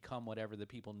sort of become whatever the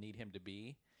people need him to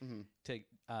be.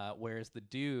 Whereas the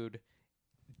dude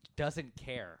doesn't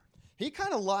care. He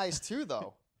kind of lies too,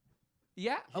 though.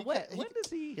 Yeah. When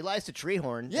does he? He lies to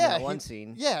Treehorn in Yeah. that one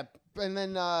scene. Yeah, and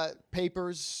then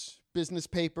business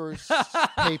papers,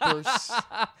 papers.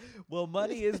 Well,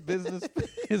 money is business.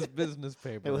 Is business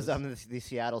paper. It was on the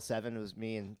Seattle 7. It was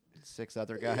me and 6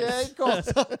 other guys. Yeah, he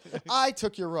calls. I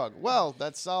took your rug. Well,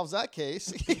 that solves that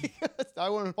case. I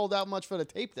wouldn't hold out much for the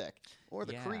tape deck or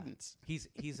the credence. He's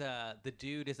the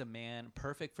dude is a man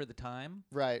perfect for the time.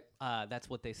 Right. That's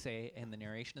what they say in the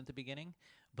narration at the beginning.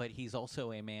 But he's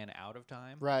also a man out of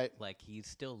time. Right. Like he's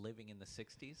still living in the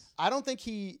 60s.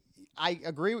 I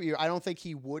agree with you. I don't think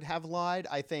he would have lied.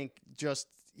 I think just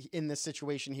in the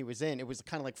situation he was in, it was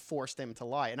kind of like forced him to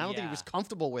lie. And I don't think he was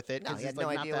comfortable with it. No, 'cause he had he's, no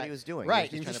like, idea what he was doing. Right.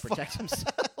 He was just trying to protect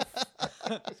himself.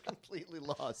 He was completely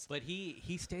lost. But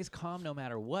he stays calm no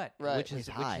matter what. Right. Which is He's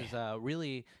high.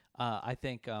 really. I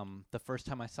think the first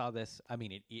time I saw this, I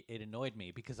mean, it annoyed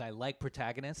me because I like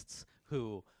protagonists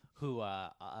who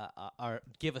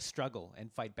give a struggle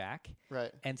and fight back.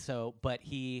 Right. And so, but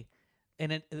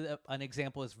an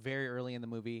example is very early in the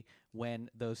movie when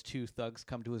those two thugs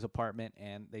come to his apartment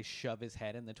and they shove his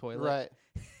head in the toilet. Right.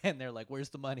 And they're like, "Where's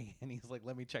the money?" And he's like,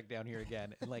 "Let me check down here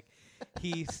again." And like,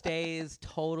 he stays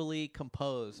totally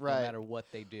composed no matter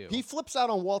what they do. He flips out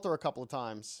on Walter a couple of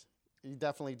times. He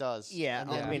definitely does. Yeah, And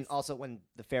I then mean, also when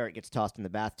the ferret gets tossed in the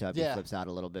bathtub, he Yeah. flips out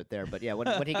a little bit there. But yeah, when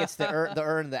he gets the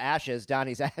urn, the ashes,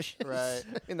 Donnie's ashes, Right.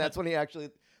 and that's when he actually.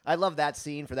 I love that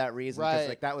scene for that reason. 'Cause, Right.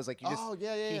 like that was like you just. Oh,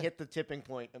 yeah, He yeah. hit the tipping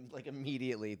point like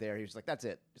immediately there. He was like, "That's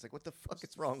it." He's like, "What the fuck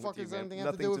is wrong fuck with you, does man? anything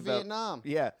have to do Nothing's with about-" Vietnam?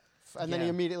 Yeah. And then he Yeah.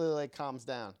 immediately like calms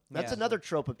down. That's Yeah. another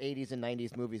trope of 80s and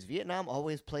 90s movies. Vietnam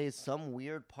always plays some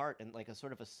weird part and like a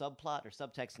sort of a subplot or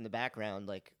subtext in the background.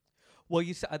 Like, Well,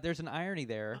 there's an irony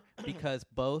there because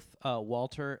both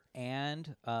Walter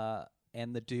and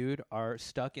the dude are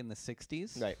stuck in the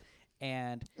 60s. right.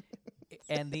 And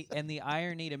the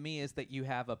irony to me is that you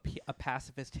have a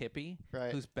pacifist hippie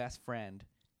Right. whose best friend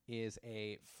is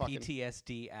a Fucking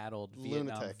PTSD-addled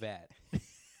Vietnam lunatic. vet.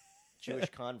 Jewish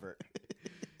convert.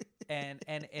 And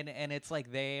it's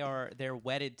like they're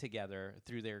wedded together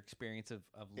through their experience of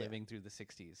living through the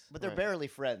 60s. But they're Right. barely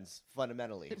friends,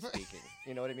 fundamentally speaking.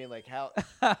 You know what I mean? Like how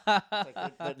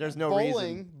like, there's no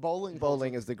reason.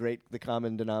 Bowling. is the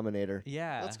common denominator.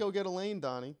 Yeah. Let's go get Elaine,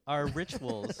 Donnie. Our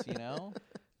rituals, you know?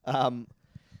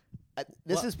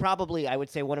 This is probably, I would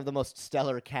say, one of the most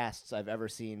stellar casts I've ever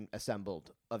seen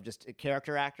assembled of just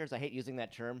character actors. I hate using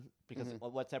that term because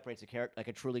what separates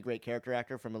a truly great character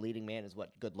actor from a leading man is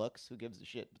what? Good looks. Who gives a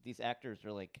shit? But these actors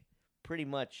are like pretty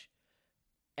much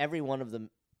every one of them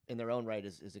in their own right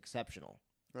is exceptional.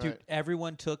 Right. Dude,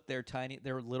 everyone took their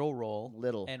little role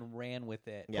Little. and ran with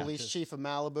it. Yeah. Police Just- chief of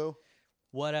Malibu.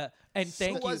 What a and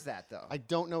thank Who you. was that though? I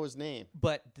don't know his name.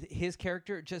 But his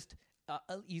character just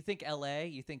you think L.A.,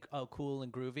 you think, oh, cool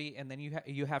and groovy, and then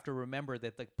you have to remember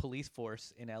that the police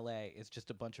force in L.A. is just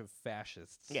a bunch of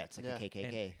fascists. Yeah, it's like a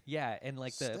KKK. And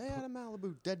like Stay out of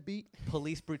Malibu, deadbeat.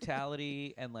 police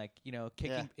brutality and like,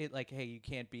 kicking it like, hey, you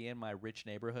can't be in my rich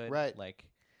neighborhood. Right. Like,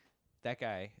 that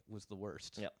guy was the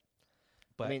worst. Yep.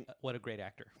 But I mean, what a great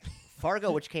actor.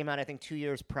 Fargo, which came out I think 2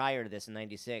 years prior to this in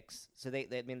 '96, so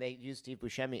they used Steve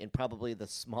Buscemi in probably the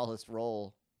smallest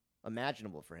role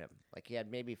imaginable for him. Like he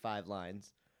had maybe 5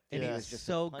 lines, and he was just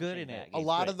so a good punching in it. bag. He's A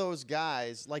lot great. of those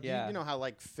guys, like Yeah. you know how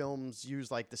like films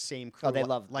use like the same crew. Oh, they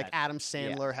love like that. Adam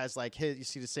Sandler has like his. You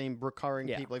see the same recurring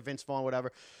Yeah. people like Vince Vaughn,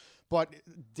 whatever. But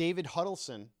David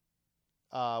Huddleston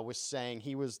was saying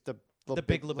he was the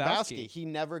Big Lebowski. He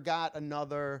never got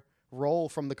another role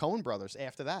from the Coen Brothers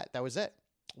after that. That was it.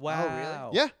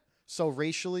 Wow. Yeah. So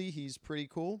racially, he's pretty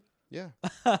cool. Yeah.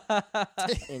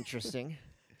 Interesting.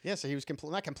 Yeah, so he was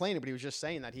not complaining, but he was just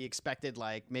saying that he expected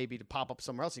like maybe to pop up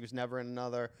somewhere else. He was never in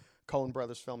another Coen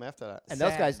Brothers film after that. And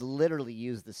those guys literally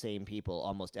use the same people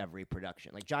almost every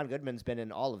production. Like John Goodman's been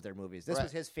in all of their movies. This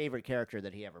was his favorite character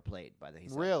that he ever played. By the way,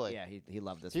 Really? Yeah, he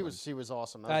loved this. He one. was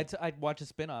awesome. That was- I'd watch a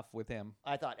spinoff with him.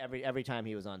 I thought every time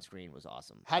he was on screen was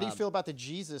awesome. How do you feel about the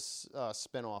Jesus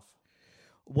spinoff?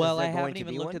 Well, there I going haven't to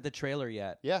even be looked one? at the trailer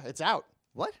yet. Yeah, it's out.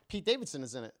 What? Pete Davidson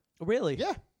is in it. Really?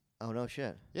 Yeah, Oh no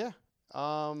shit. yeah.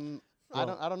 I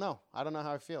don't know. I don't know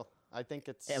how I feel. I think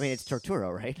it's. I mean, it's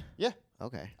Torturo, right? Yeah,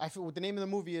 Okay. I feel the name of the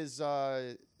movie is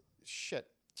shit.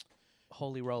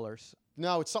 Holy Rollers.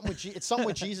 No, it's something with it's something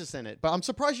with Jesus in it. But I'm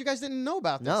surprised you guys didn't know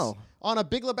about this. No. On a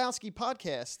Big Lebowski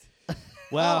podcast.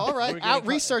 Well, Oh, all right. we're Out getting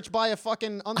researched by a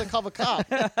fucking undercover cop.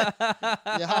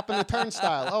 You hop in the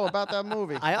turnstile. Oh, about that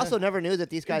movie. I also never knew that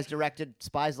these guys directed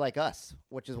Spies Like Us,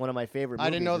 which is one of my favorite movies. I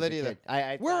didn't know as that a either. kid.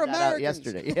 I We're found that out Americans.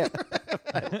 yesterday.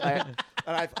 Yeah.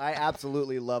 I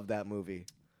absolutely love that movie.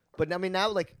 But I mean, now,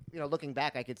 like, looking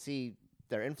back, I could see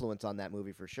their influence on that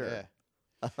movie for sure.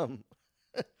 Yeah.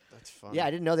 That's fun. Yeah,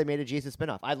 I didn't know they made a Jesus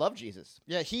spinoff. I love Jesus.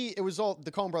 Yeah, it was all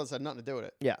the Coen Brothers had nothing to do with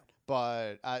it. Yeah.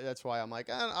 But that's why I'm like,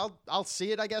 I'll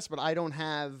see it, I guess, but I don't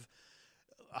have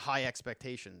high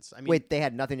expectations. I mean, Wait, they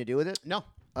had nothing to do with it? no,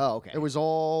 Oh, okay. it was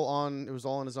all on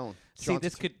his own. See, John-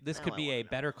 this could Now I be a wanna know.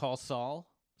 Better Call Saul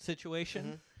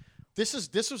situation. This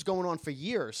was going on for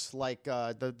years. Like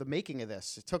the making of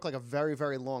this, it took like a very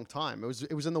very long time.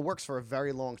 It was in the works for a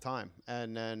very long time,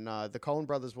 and then the Coen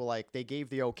Brothers were like, they gave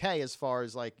the okay as far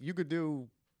as like you could do.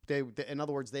 In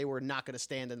other words, they were not going to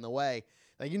stand in the way.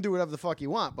 Like, you can do whatever the fuck you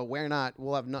want, but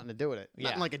we'll have nothing to do with it. Not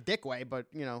Yeah. in like a dick way, but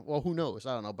well, who knows?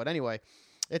 I don't know. But anyway,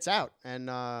 it's out and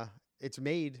it's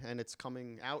made and it's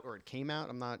coming out, or it came out.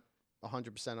 I'm not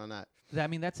 100% on that. I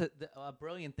mean, that's a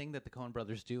brilliant thing that the Coen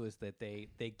Brothers do is that they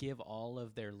give all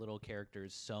of their little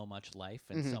characters so much life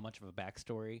and so much of a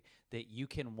backstory that you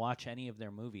can watch any of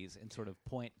their movies and sort of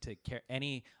point to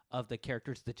any of the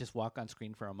characters that just walk on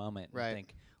screen for a moment and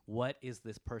think, what is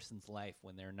this person's life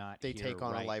when they're not They here take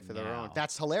on right a life of their own. now?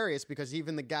 That's hilarious because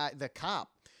even the cop,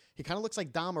 he kind of looks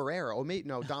like Dom Herrera. Oh,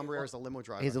 no, Dom Herrera is the limo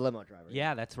driver. He's a limo driver.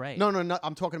 Yeah, that's right. No.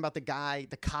 I'm talking about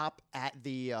the cop at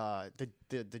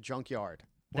the junkyard.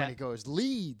 When he goes,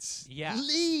 Leeds. Yeah.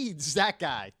 Leeds, that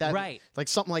guy. Right. Like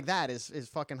something like that is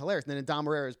fucking hilarious. And then Dom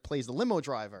Herrera plays the limo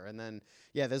driver. And then,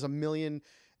 there's a million.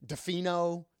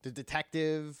 DeFino, the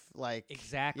detective, like.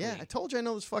 Exactly. Yeah, I told you I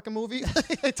know this fucking movie.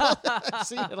 I've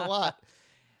seen it a lot.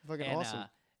 Fucking And, awesome.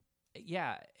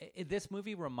 This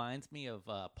movie reminds me of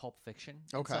Pulp Fiction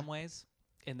in Okay. some ways,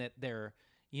 in that they're,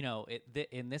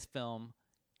 in this film,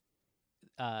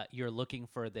 you're looking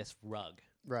for this rug,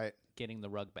 Right. getting the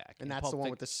rug back, And that's the one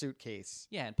with the suitcase.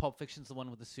 Yeah, and Pulp Fiction's the one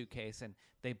with the suitcase, and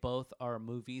they both are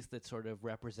movies that sort of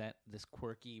represent this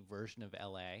quirky version of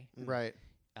L.A. Right.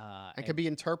 And And can be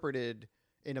interpreted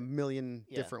in a million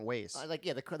Yeah. different ways.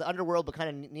 The underworld, but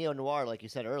kind of neo-noir, like you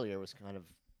said earlier, was kind of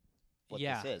what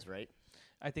Yeah. this is, right?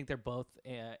 I think they're both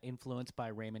influenced by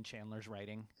Raymond Chandler's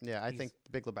writing. Yeah, I think The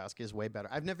Big Lebowski is way better.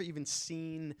 I've never even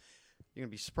seen, you're going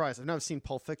to be surprised, I've never seen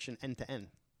Pulp Fiction end to end.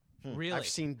 Really, I've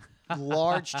seen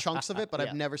large chunks of it, but Yeah.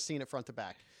 I've never seen it front to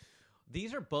back.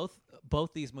 these are both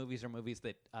these movies are movies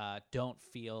that don't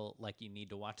feel like you need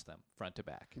to watch them front to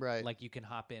back. Right. Like you can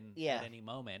hop in Yeah. at any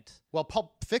moment. Well,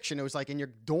 Pulp Fiction, it was like in your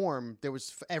dorm, there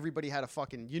was everybody had a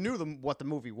fucking, you knew what the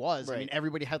movie was. I Right. mean,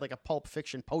 everybody had like a Pulp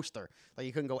Fiction poster. Like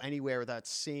you couldn't go anywhere without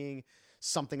seeing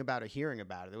something about it, hearing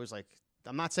about it. It was like,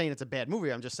 I'm not saying it's a bad movie.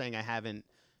 I'm just saying I haven't,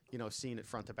 seen it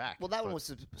front to back. Well, that one But-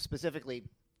 was specifically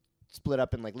split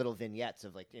up in like little vignettes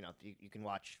of like you can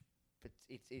watch.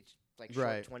 It's like short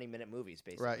Right. 20-minute movies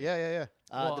basically. Right. Yeah.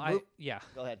 Well, the I, mov- yeah.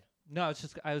 Go ahead. No,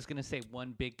 I was gonna say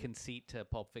one big conceit to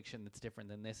Pulp Fiction that's different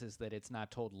than this is that it's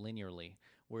not told linearly,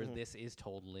 where this is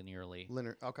told linearly.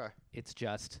 Linear. Okay. It's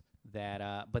just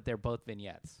that, but they're both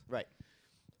vignettes. Right.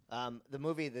 The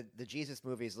movie, the Jesus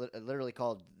movie, is literally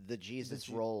called The Jesus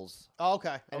Rolls. Oh,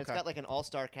 okay. And it's got like an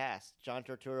all-star cast: John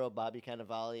Turturro, Bobby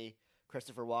Cannavale,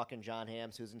 Christopher Walken, John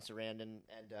Hamm, Susan Sarandon,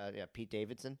 and Pete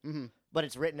Davidson. Mm-hmm. But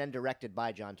it's written and directed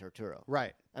by John Turturro.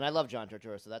 Right. And I love John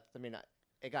Turturro, so that's,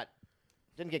 it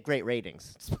didn't get great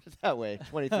ratings. Let's put it that way.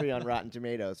 23 on Rotten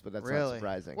Tomatoes, but that's not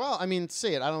surprising. Well,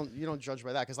 see it. You don't judge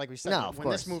by that because, like we said, when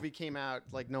this movie came out,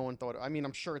 like no one thought.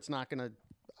 I'm sure it's not gonna.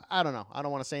 I don't know. I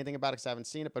don't want to say anything about it because I haven't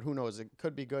seen it, but who knows? It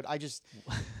could be good. I just,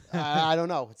 I don't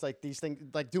know. It's like these things,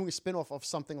 like doing a spinoff of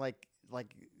something like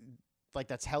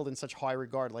that's held in such high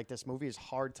regard. Like this movie is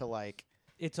hard to like.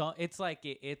 It's like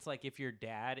if your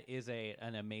dad is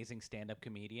an amazing stand-up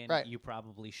comedian, right. You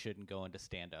probably shouldn't go into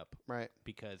stand-up, right?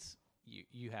 Because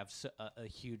you have a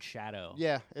huge shadow.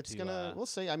 Yeah, it's gonna. We'll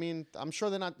see. I'm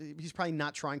sure they're not. He's probably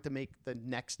not trying to make the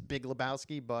next Big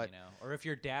Lebowski, but or if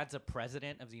your dad's a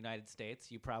president of the United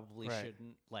States, you probably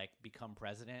shouldn't become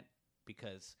president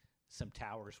because some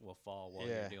towers will fall while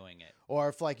you're doing it. Or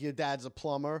if your dad's a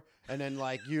plumber and then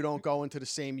you don't go into the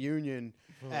same union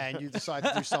and you decide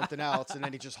to do something else and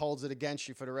then he just holds it against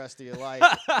you for the rest of your life,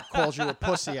 calls you a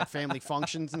pussy at family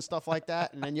functions and stuff like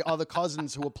that, and then your other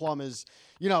cousins who are plumbers,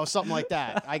 something like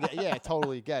that. I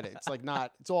totally get it.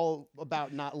 It's all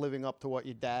about not living up to what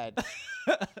your dad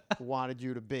wanted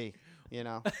you to be,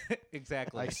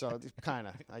 Exactly. So kind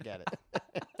of, I get it.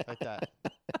 Like that.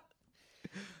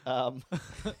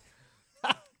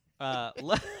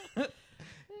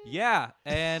 Yeah,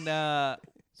 and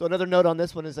so another note on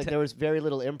this one is there was very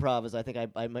little improv, as I think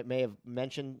I may have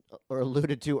mentioned or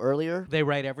alluded to earlier. They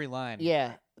write every line.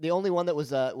 Yeah, the only one that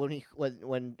was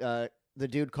when the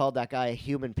dude called that guy a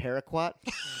human paraquat,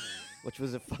 which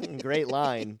was a fucking great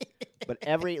line. But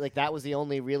that was the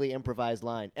only really improvised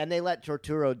line, and they let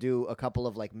Turturro do a couple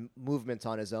of movements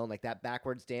on his own, like that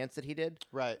backwards dance that he did,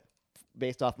 right,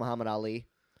 based off Muhammad Ali.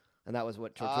 And that was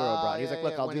what Turturro brought. He's like,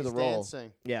 look, I'll do the role.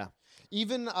 Dancing. Yeah.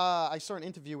 Even I saw an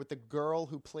interview with the girl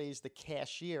who plays the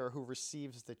cashier who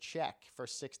receives the check for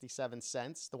 67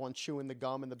 cents, the one chewing the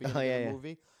gum in the beginning of the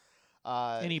movie.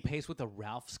 And he pays with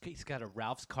he's got a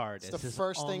Ralph's card. It's the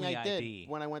first thing I did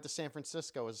when I went to San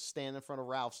Francisco was stand in front of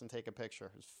Ralph's and take a picture.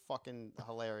 It was fucking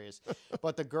hilarious.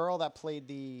 But the girl that played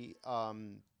the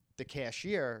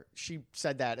cashier, she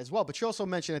said that as well. But she also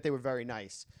mentioned that they were very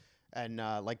nice. And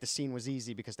the scene was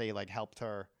easy because they helped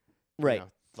her, right?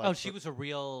 She was a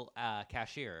real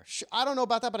cashier. I don't know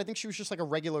about that, but I think she was just a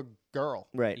regular girl,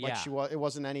 right? It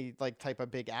wasn't any type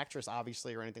of big actress,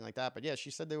 obviously, or anything like that. But yeah,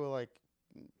 she said they were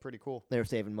pretty cool. They were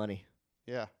saving money.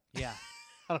 Yeah.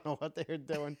 I don't know what they were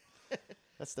doing.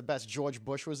 That's the best. George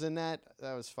Bush was in that.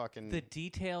 That was fucking. The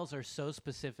details are so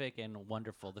specific and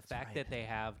wonderful. The fact that they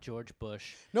have George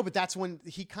Bush. No, but that's when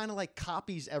he kind of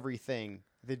copies everything.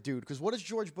 The dude, because what does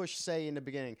George Bush say in the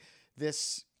beginning?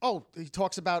 He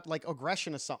talks about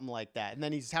aggression or something like that, and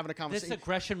then he's having a conversation. This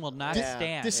aggression will not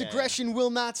stand. This aggression will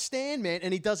not stand, man.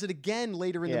 And he does it again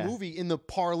later in the movie in the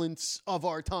parlance of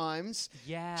our times.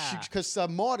 Yeah, because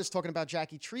Maud is talking about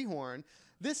Jackie Treehorn.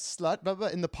 This slut, blah, blah,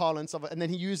 in the parlance of it, and then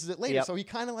he uses it later. Yep. So he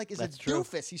kind of is That's a doofus.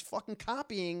 True. He's fucking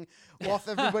copying off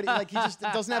everybody. He just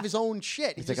doesn't have his own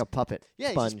shit. He's like a puppet.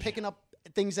 Yeah, sponge. He's just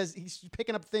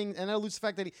picking up things and I lose the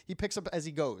fact that he picks up as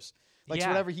he goes. So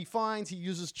whatever he finds, he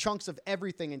uses chunks of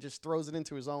everything and just throws it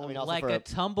into his own. Like a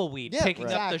tumbleweed,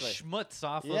 picking up the schmutz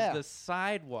off of the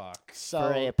sidewalk. So,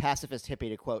 for a pacifist hippie,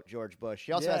 to quote George Bush,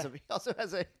 he also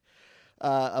has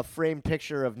a framed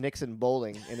picture of Nixon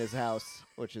bowling in his house,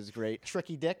 which is great.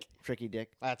 Tricky Dick.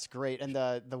 That's great. And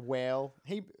the whale.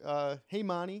 Hey,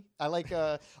 Monty. I like.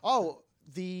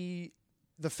 The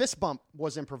fist bump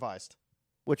was improvised.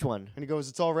 Which one? And he goes,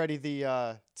 it's already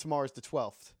tomorrow's the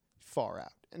 12th. Far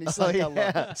out. And he's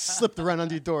slipped around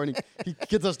under your door, and he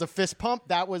gives us the fist pump.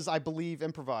 That was, I believe,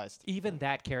 improvised. Even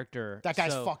that character. That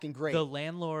guy's fucking great. The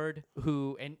landlord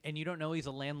who, and you don't know he's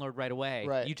a landlord right away.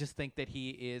 Right. You just think that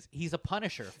he's a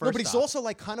punisher, first No, but he's off. also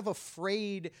kind of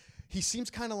afraid. He seems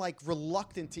kind of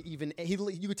reluctant to even,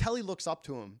 you could tell he looks up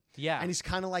to him. Yeah. And he's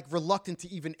kind of reluctant to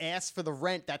even ask for the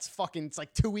rent. That's fucking, it's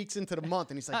 2 weeks into the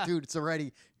month. And he's like, dude, it's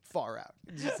already far out.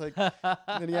 It's and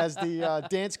then he has the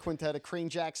dance quintet at Crane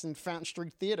Jackson Fountain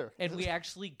Street Theater. And we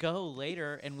actually go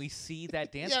later and we see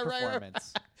that dance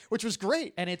performance. Right. Which was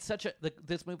great. And it's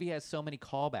this movie has so many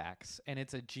callbacks, and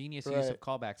it's a genius use of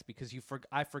callbacks because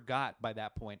I forgot by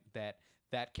that point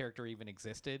that character even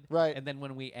existed. Right. And then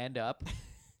when we end up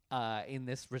in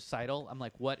this recital. I'm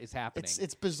like, what is happening?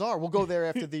 It's bizarre. We'll go there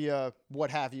after the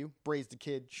what have you. Braze the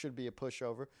Kid should be a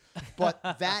pushover. But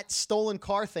that stolen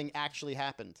car thing actually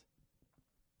happened.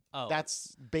 Oh.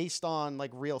 That's based on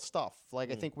like real stuff.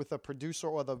 Like I think with the producer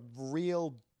or the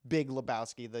real Big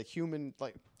Lebowski, the human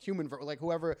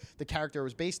whoever the character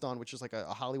was based on, which is like a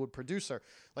Hollywood producer,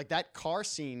 like that car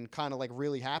scene kind of like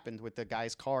really happened with the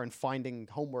guy's car and finding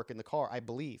homework in the car, I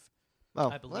believe. Oh,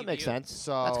 I believe that makes you. sense.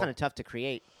 So That's kind of tough to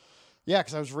create. yeah,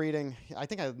 because I was reading. I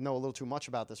think I know a little too much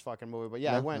about this fucking movie, but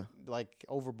yeah, I went like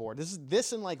overboard.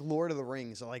 This and like Lord of the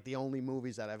Rings are like the only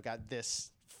movies that I've got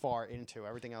this far into.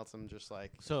 Everything else, I'm just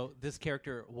like. So this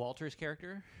character, Walter's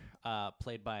character,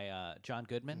 played by John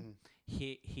Goodman,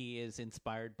 he is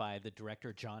inspired by the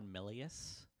director John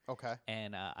Milius. Okay.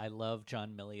 And I love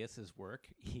John Milius's work.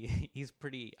 He's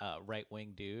pretty right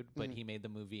wing dude, but he made the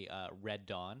movie Red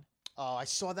Dawn. Oh, I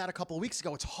saw that a couple of weeks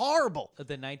ago. It's horrible. The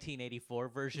 1984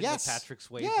 version Yes. with Patrick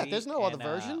Swayze. Yeah, there's no other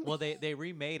version. Well, they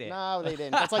remade it. No, they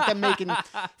didn't. That's like them making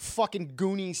fucking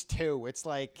Goonies 2. It's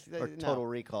like Or no. Total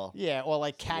Recall. Yeah, or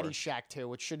like the worst. Caddyshack 2,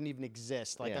 which shouldn't even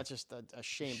exist. Like Yeah. that's just a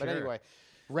shame. But Sure. anyway,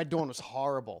 Red Dawn was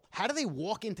horrible. How do they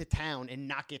walk into town and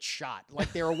not get shot?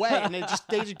 Like they're away and they just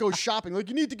go shopping. Like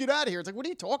you need to get out of here. It's like what are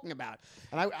you talking about?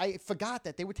 And I forgot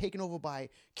that they were taken over by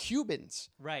Cubans.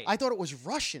 Right. I thought it was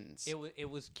Russians. It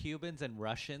was Cubans and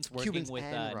Russians working Cubans with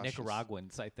and Russians.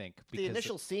 Nicaraguans, I think. The because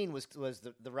initial scene was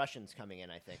the Russians coming in,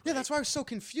 I think. Yeah, right? that's why I was so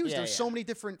confused. Yeah, There's yeah. so many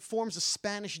different forms of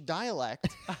Spanish dialect,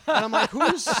 and I'm like,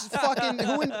 who's fucking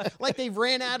who? Like they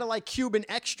ran out of like Cuban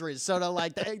extras, so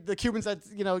like the Cubans that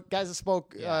guys that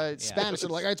spoke Spanish, are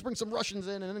like, all right, let's bring some Russians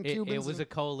in, and then Cubans. It was a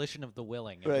coalition of the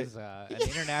willing. It Right. was an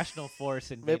international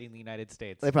force invading the United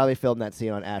States. They probably filmed that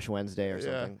scene on Ash Wednesday or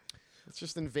something. Let's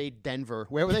just invade Denver.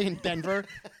 Where were they in Denver?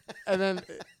 and then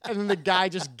the guy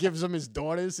just gives them his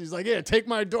daughters. He's like, yeah, take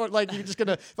my daughter. Like you're just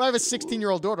gonna. If I have a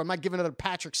 16-year-old daughter, I'm not giving her to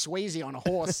Patrick Swayze on a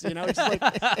horse. It's like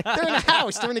they're in a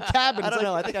house, they're in a cabin. I It's don't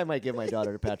know. like, I think I might give my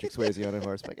daughter to Patrick Swayze on a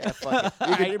horse. But yeah, fuck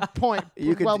it. point.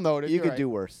 You could, well noted. You you're could right. do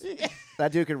worse.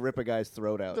 That dude could rip a guy's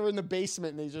throat out. They're in the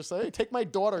basement and they just like, hey, take my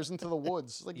daughters into the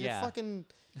woods. Like Yeah. you're fucking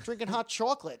drinking hot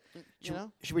chocolate.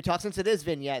 Should we talk, since it is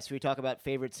vignettes, should we talk about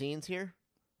favorite scenes here?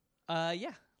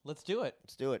 Yeah, let's do it.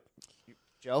 Let's do it.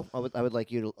 Joe, I would like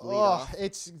you to lead Oh, off.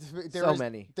 there is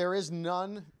many. There is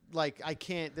none. Like I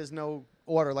can't. There's no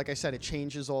order. Like I said, it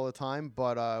changes all the time.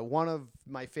 But one of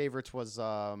my favorites was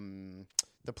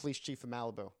the police chief of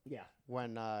Malibu. Yeah.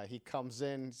 When he comes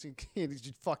in,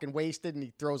 he's fucking wasted, and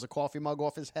he throws a coffee mug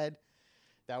off his head.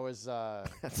 That was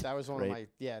one great. of my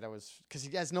That was because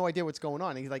he has no idea what's going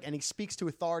on. And he speaks to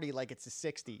authority like it's the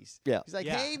 '60s. Yeah. He's like,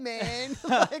 Yeah. "Hey man,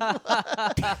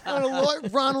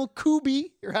 Ronald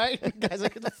Kuby, right?" And the guy's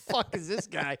like, "What the fuck is this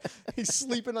guy?" He's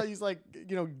sleeping. He's like,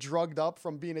 drugged up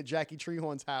from being at Jackie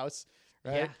Treehorn's house,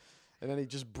 right? Yeah. And then he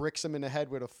just bricks him in the head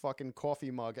with a fucking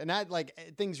coffee mug, and that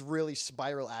things really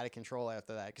spiral out of control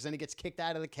after that. Because then he gets kicked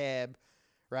out of the cab.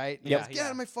 Right? Yeah, Get yeah.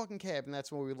 out of my fucking cab. And that's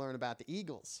when we learn about the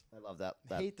Eagles. I love that.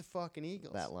 I hate the fucking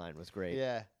Eagles. That line was great.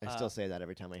 Yeah. I still say that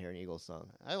every time I hear an Eagles song.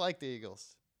 I like the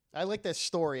Eagles. I like their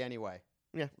story anyway.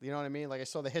 Yeah. You know what I mean? Like I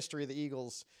saw the history of the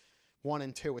Eagles 1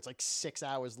 and 2. It's like 6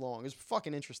 hours long. It's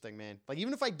fucking interesting, man. Like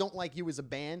even if I don't like you as a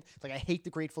band, like I hate the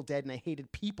Grateful Dead and I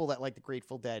hated people that like the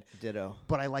Grateful Dead, Ditto.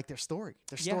 but I like their story.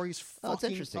 Their Yeah. story is Oh, it's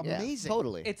fucking interesting. amazing. Yeah,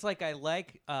 totally. It's like I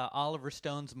like Oliver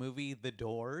Stone's movie The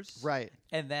Doors. Right.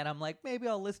 And then I'm like, maybe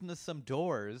I'll listen to some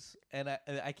Doors, and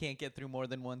I can't get through more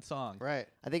than one song. Right.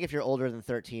 I think if you're older than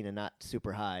 13 and not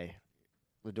super high,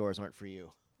 the Doors aren't for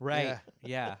you. Right.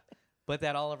 Yeah. But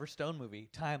that Oliver Stone movie,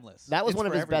 timeless. That was It's one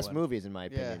of for his best everyone. movies, in my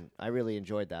Yeah. opinion. I really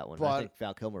enjoyed that one. I But- think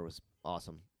Val Kilmer was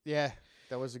awesome. Yeah.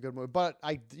 That was a good movie. But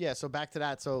so back to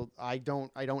that. So I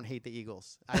don't hate the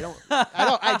Eagles. I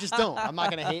just don't. I'm not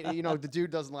gonna hate the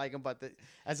dude doesn't like him, but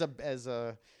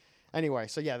anyway,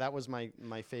 so yeah, that was my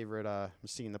favorite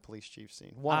scene, the police chief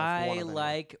scene. One I of them.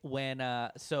 like when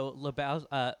so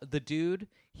Lebowski, the dude,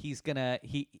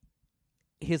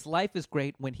 his life is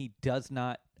great when he does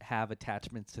not have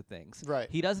attachments to things. Right.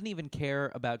 He doesn't even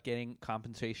care about getting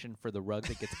compensation for the rug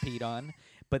that gets peed on.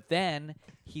 But then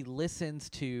he listens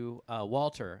to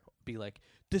Walter be like,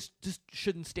 this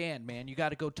shouldn't stand, man. You got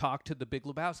to go talk to the Big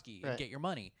Lebowski and Right. get your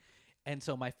money. And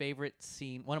so one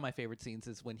of my favorite scenes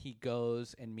is when he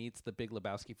goes and meets the Big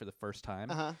Lebowski for the first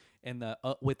time, and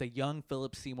with a young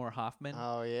Philip Seymour Hoffman.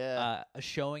 Oh yeah.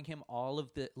 Showing him all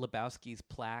of the Lebowski's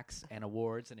plaques and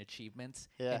awards and achievements,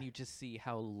 Yeah. and you just see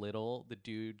how little the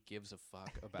dude gives a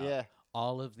fuck about Yeah.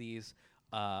 all of these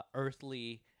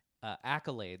earthly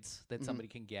accolades that somebody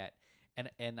can get.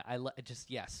 And I just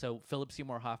so Philip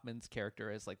Seymour Hoffman's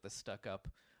character is like the stuck-up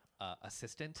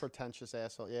assistant. Pretentious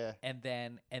asshole. Yeah. And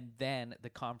then the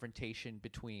confrontation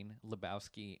between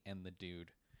Lebowski and the dude.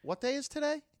 What day is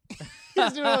today? He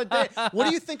doesn't know what day. What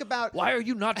do you think about? Why are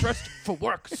you not dressed for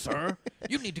work, sir?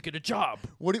 You need to get a job.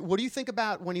 What do you think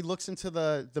about when he looks into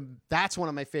the? That's one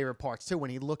of my favorite parts too. When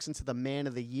he looks into the Man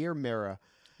of the Year mirror,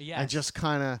 and just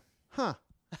kind of,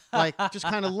 like just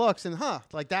kind of looks and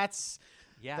like that's.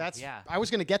 Yeah. I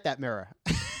was gonna get that mirror.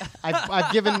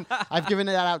 I've given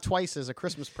it out twice as a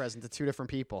Christmas present to 2 different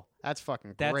people. That's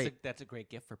fucking great. That's a great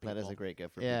gift for people. That is a great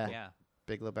gift for Yeah. people. Yeah.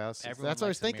 Big Lebowski. Everyone That's what I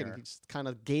was likes a thinking. mirror. He just kind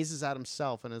of gazes at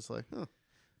himself and is like,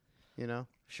 you know.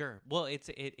 Sure. Well, it's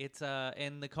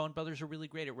and the Coen Brothers are really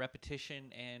great at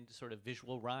repetition and sort of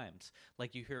visual rhymes.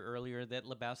 Like you hear earlier that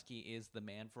Lebowski is the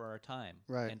man for our time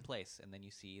and place, and then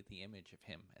you see the image of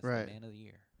him as the man of the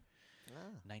year.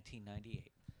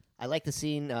 1998. I like the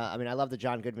scene. I love the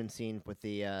John Goodman scene with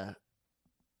the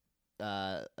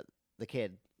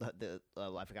kid.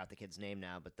 I forgot the kid's name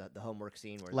now, but the homework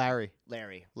scene where Larry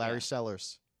yeah.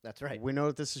 Sellers. That's right. We know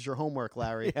that this is your homework,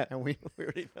 Larry, Yeah. and we're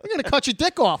already know. gonna cut your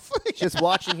dick off. Just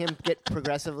watching him get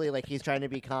progressively like he's trying to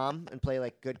be calm and play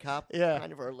like good cop,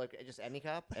 kind of, or like just any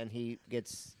cop, and he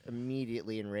gets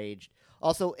immediately enraged.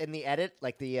 Also, in the edit,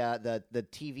 like the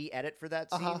TV edit for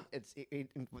that scene, instead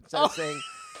of saying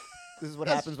this is what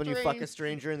happens when you fuck a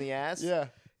stranger in the ass. Yeah.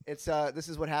 It's this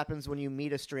is what happens when you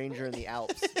meet a stranger in the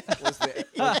Alps. was the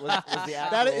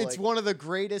That actual, it's one of the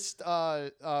greatest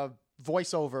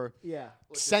voiceover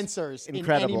censors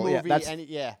incredible. in any movie. That's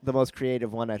the most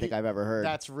creative one I think I've ever heard.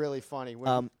 That's really funny.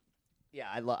 Yeah,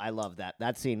 I love that.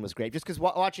 That scene was great. Just because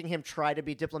watching him try to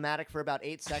be diplomatic for about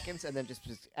 8 seconds and then just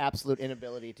absolute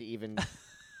inability to even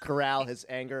corral his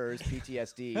anger or his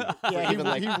PTSD.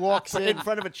 Yeah, he walks in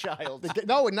front of a child.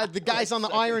 The guy's on the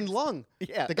iron lung.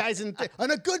 Yeah. The guy's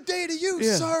on a good day to you,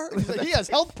 sir. Like, he has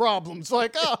health problems.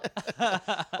 Like,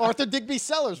 Arthur Digby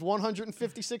Sellers,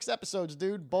 156 episodes,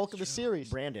 dude. Bulk of the series.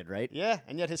 Branded, right? Yeah,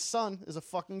 and yet his son is a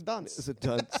fucking dunce. Is a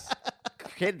dunce.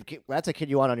 Kid, that's a kid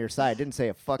you want on your side. Didn't say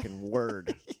a fucking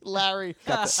word. Larry,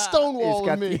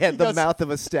 stonewalling me. The mouth of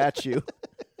a statue.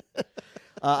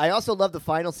 I also love the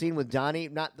final scene with Donnie,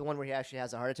 not the one where he actually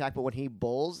has a heart attack, but when he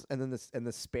bowls and then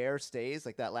the spare stays,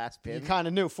 like that last pin. You kind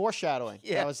of knew, foreshadowing.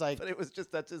 Yeah, I was like, but it was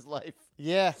just that's his life.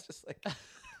 Yeah, it's just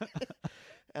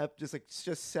like,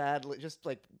 just sadly, just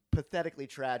like pathetically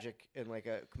tragic in like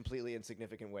a completely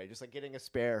insignificant way. Just like getting a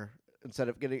spare instead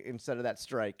of that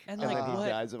strike, and then he what?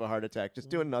 dies of a heart attack, just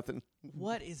doing nothing.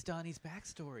 What is Donnie's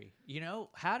backstory? You know,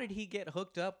 how did he get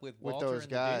hooked up with Walter those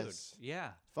and guys? The dude? Yeah,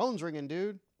 phone's ringing,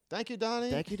 dude. Thank you, Donnie.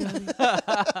 Thank you, Donnie.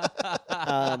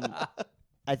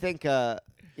 I think, I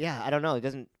don't know. He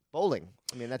doesn't bowling.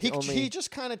 I mean, that's he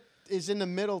just kind of is in the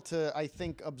middle to, I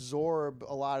think, absorb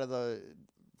a lot of the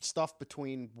stuff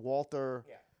between Walter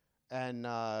and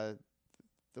the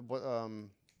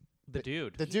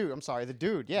dude. The dude. I'm sorry, the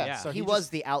dude. Yeah. So he was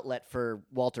the outlet for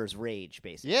Walter's rage,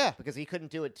 basically. Yeah. Because he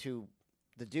couldn't do it to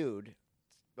the dude,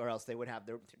 or else there'd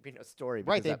be no story.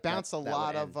 Right. They bounce a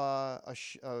lot of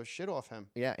shit off him.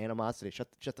 Yeah, animosity.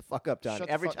 Shut the fuck up, Donnie.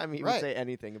 Every time he would say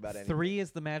anything about anything. 3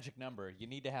 is the magic number. You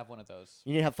need to have one of those.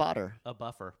 You need to have fodder. A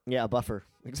buffer. Yeah, a buffer.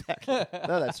 Exactly.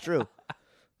 No, that's true.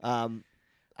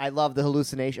 I love the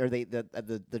hallucination or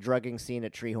the drugging scene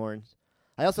at Treehorns.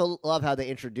 I also love how they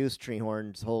introduced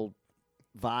Treehorn's whole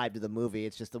vibe to the movie.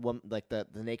 It's just the woman, like the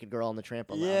naked girl on the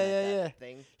trampoline. Yeah.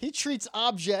 Thing. He treats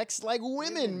objects like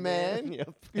women, man.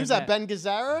 Yep. Who's that? Ben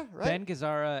Gazzara, right? Ben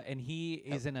Gazzara, and he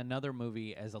is in another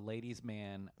movie as a ladies'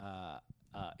 man.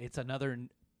 It's another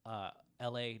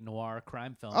L.A. noir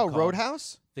crime film. Oh,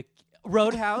 Roadhouse. The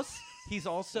Roadhouse. He's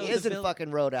also he is in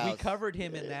fucking Roadhouse. We covered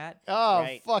him in that. Oh,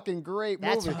 right. Fucking great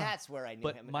movie. That's where I knew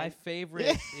him. But my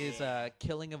favorite is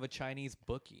Killing of a Chinese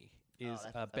Bookie. Is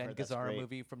a Ben Gazzara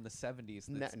movie from the 70s.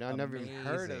 No, I've never even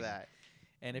heard of that.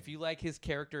 And if you like his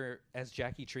character as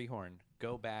Jackie Treehorn,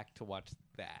 go back to watch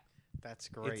that. That's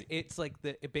great. It's like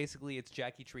basically it's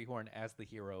Jackie Treehorn as the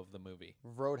hero of the movie.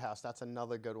 Roadhouse, that's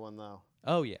another good one though.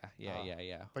 Oh yeah.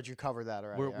 But you covered that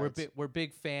already. We're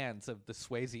big fans of the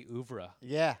Swayze oeuvre.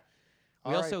 Yeah.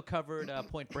 We also covered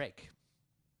Point Break.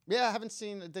 Yeah, I haven't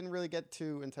didn't really get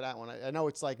too into that one. I know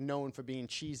it's like known for being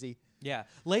cheesy. Yeah.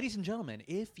 Ladies and gentlemen,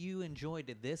 if you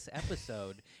enjoyed this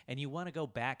episode and you want to go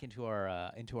back into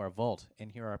our vault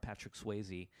and hear our Patrick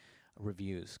Swayze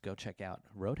reviews, go check out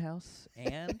Roadhouse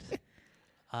and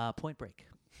Point Break.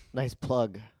 Nice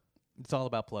plug. It's all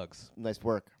about plugs. Nice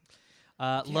work.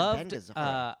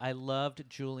 I loved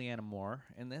Juliana Moore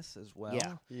in this as well.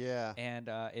 Yeah. And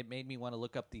it made me want to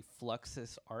look up the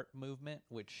Fluxus art movement,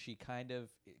 which she kind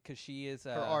of, because she is...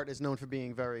 her art is known for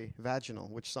being very vaginal,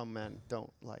 which some men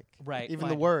don't like. Right. Even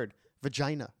the word,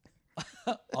 vagina.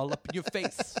 all up in your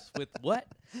face with what?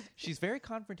 She's very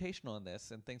confrontational in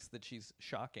this and thinks that she's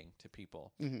shocking to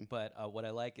people. But what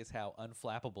I like is how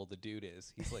unflappable the dude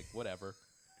is. He's like, whatever.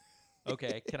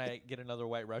 Okay, can I get another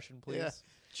White Russian, please? Yeah.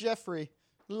 Jeffrey,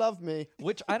 love me.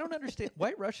 Which I don't understand.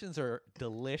 White Russians are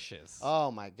delicious. Oh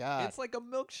my God. It's like a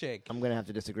milkshake. I'm gonna have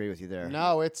to disagree with you there.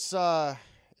 No, it's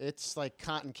like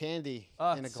cotton candy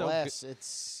in a so glass.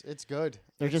 It's good.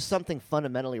 There's just something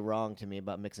fundamentally wrong to me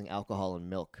about mixing alcohol and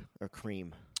milk or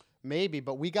cream. Maybe,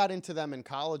 but we got into them in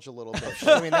college a little bit.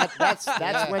 I mean, that's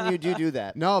when you do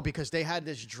that. No, because they had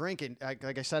this drink, and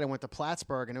like I said, I went to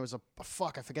Plattsburgh, and it was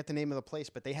I forget the name of the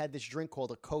place, but they had this drink called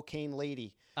a Cocaine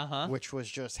Lady, which was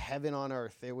just heaven on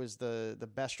earth. It was the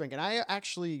best drink, and I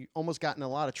actually almost got in a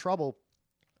lot of trouble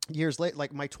years later,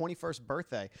 like my 21st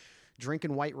birthday,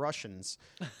 drinking White Russians.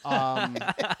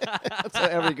 That's how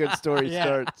every good story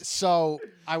starts. So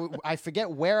I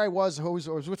forget where I was. I was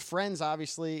with friends,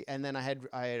 obviously, and then I had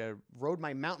rode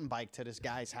my mountain bike to this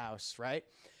guy's house, right?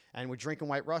 And we're drinking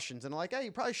White Russians, and they're like, "Hey,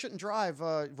 you probably shouldn't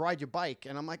ride your bike."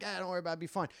 And I'm like, "Don't worry about it, it'll be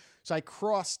fine." So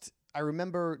I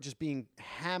remember just being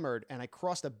hammered, and I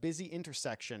crossed a busy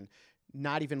intersection,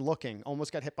 not even looking,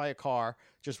 almost got hit by a car,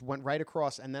 just went right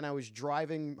across, and then I was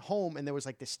driving home, and there was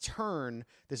like this turn,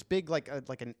 this big like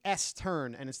an S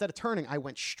turn, and instead of turning, I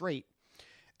went straight,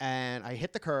 and I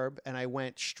hit the curb, and I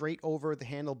went straight over the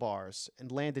handlebars and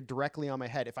landed directly on my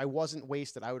head. If I wasn't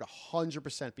wasted, I would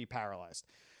 100% be paralyzed.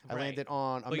 I landed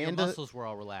on But Amanda. your muscles were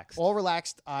all relaxed. All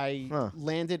relaxed. I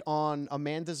landed on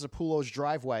Amanda Zappulo's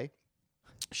driveway.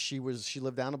 She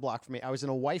lived down the block from me. I was in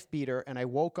a wife beater, and I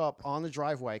woke up on the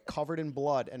driveway covered in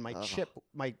blood, and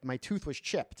my tooth was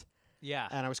chipped. Yeah.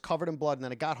 And I was covered in blood, and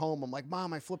then I got home. I'm like,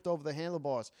 "Mom, I flipped over the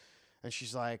handlebars." And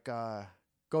she's like, "Go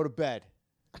to bed."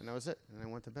 And that was it. And I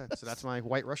went to bed. So that's my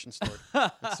White Russian story.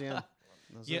 That's the end.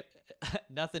 That was it.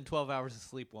 Nothing 12 hours of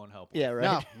sleep won't help. Yeah, right.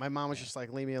 No, my mom was just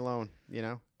like, "Leave me alone," you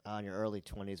know? In your early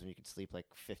 20s when you could sleep like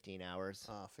 15 hours.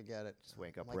 Forget it. Just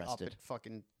wake up Like rested. Up at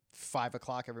fucking 5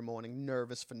 o'clock every morning,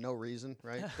 nervous for no reason,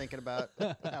 right? Thinking about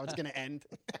how it's going to end.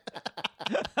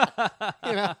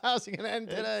 How's it going to end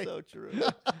today? So true.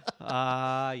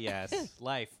 Yes.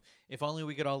 Life. If only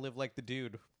we could all live like the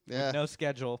dude. Yeah. With no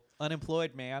schedule.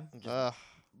 Unemployed, man.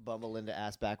 Bumble into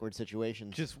ass backward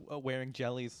situations. Just wearing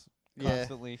jellies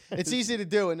constantly. It's easy to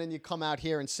do, and then you come out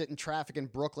here and sit in traffic in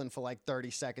Brooklyn for like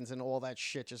 30 seconds, and all that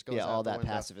shit just goes out all the that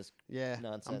window. pacifist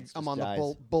nonsense. I'm just on dies.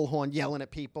 the bullhorn yelling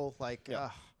at people. Like,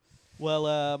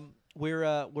 Well,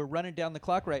 we're running down the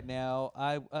clock right now.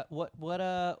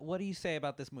 What do you say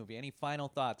about this movie? Any final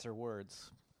thoughts or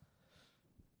words?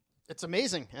 it's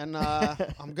amazing, and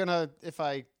I'm gonna, if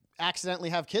I accidentally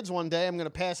have kids one day, I'm gonna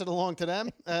pass it along to them.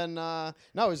 And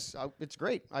it's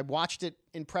great. I watched it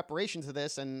in preparation to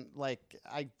this, and like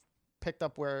I picked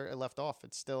up where it left off.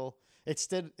 It still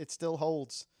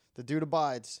holds. The dude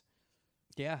abides.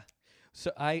 Yeah.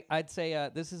 So I'd say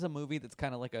this is a movie that's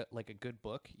kind of like a good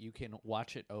book. You can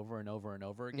watch it over and over and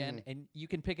over again, and you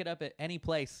can pick it up at any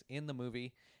place in the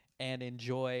movie and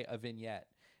enjoy a vignette.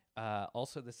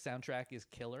 Also, the soundtrack is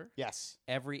killer. Yes.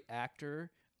 Every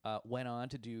actor went on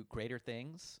to do greater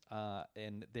things,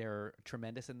 and they're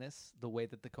tremendous in this. The way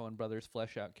that the Coen Brothers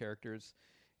flesh out characters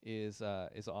is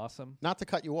awesome. Not to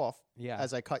cut you off. Yeah.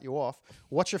 As I cut you off,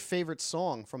 what's your favorite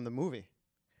song from the movie?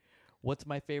 What's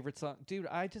my favorite song? Dude,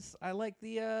 I like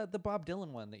the Bob Dylan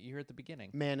one that you hear at the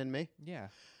beginning. Man and Me. Yeah.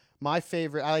 My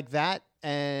favorite, I like that,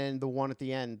 and the one at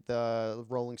the end, the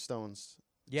Rolling Stones.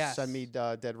 Yes. Send Me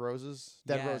Dead Roses.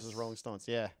 Dead Yes. Roses, Rolling Stones.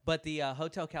 Yeah. But the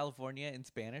Hotel California in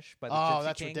Spanish by the Oh, Gypsy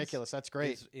that's Kings ridiculous. That's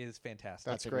great. is fantastic.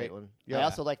 That's a great. great one. Yeah. I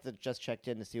also like that just checked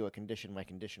in to see what condition my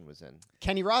condition was in.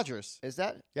 Kenny Rogers. Is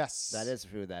that? Yes. That is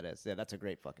who that is. Yeah, that's a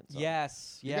great fucking song.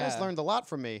 Yes. You Yeah. guys learned a lot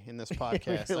from me in this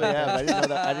podcast. Really have.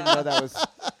 I didn't know that was.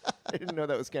 I didn't know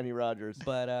that was Kenny Rogers.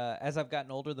 But as I've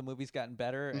gotten older, the movie's gotten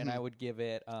better, and Mm-hmm. I would give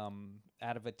it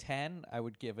out of a 10, I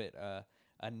would give it a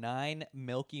 9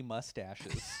 milky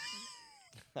mustaches.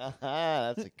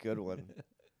 That's a good one.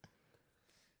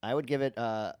 I would give it.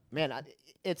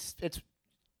 It's.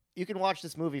 You can watch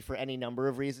this movie for any number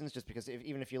of reasons, just because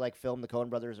even if you like film, the Coen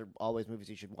Brothers are always movies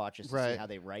you should watch just to see Right. how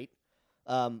they write.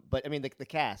 But I mean, the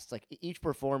cast, like each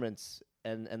performance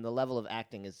and the level of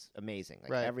acting is amazing.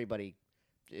 Like Right. everybody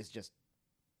is just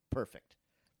perfect.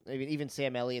 I mean, even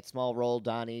Sam Elliott, small role,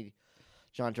 Donnie,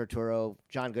 John Turturro,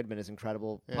 John Goodman is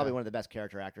incredible. Yeah. Probably one of the best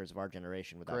character actors of our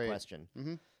generation, without Great. question.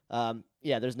 Mm-hmm.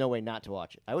 Yeah, there's no way not to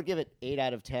watch it. I would give it 8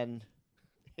 out of 10.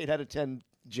 8 out of 10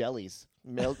 jellies,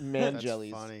 man That's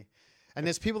jellies. funny. And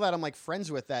there's people that I'm like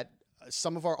friends with that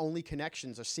some of our only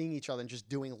connections are seeing each other and just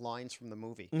doing lines from the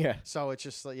movie. Yeah. So it's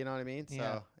just, you know what I mean? Yeah.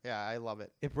 So, yeah, I love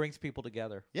it. It brings people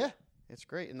together. Yeah. It's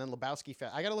great. And then Lebowski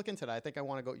Fest. I got to look into that. I think I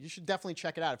want to go. You should definitely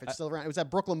check it out if it's still around. It was at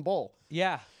Brooklyn Bowl.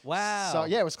 Yeah. Wow. So,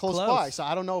 yeah, it was close by. So,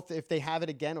 I don't know if they have it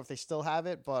again or if they still have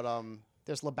it. But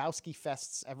there's Lebowski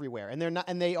Fests everywhere.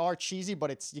 And they are cheesy,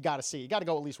 but you got to see. You got to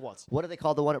go at least once. What do they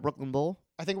call the one at Brooklyn Bowl?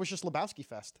 I think it was just Lebowski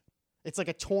Fest. It's like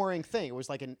a touring thing. It was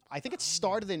like I think it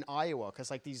started in Iowa because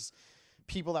like these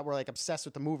people that were like obsessed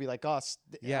with the movie like us,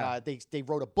 they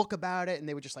wrote a book about it and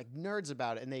they were just like nerds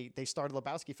about it, and they started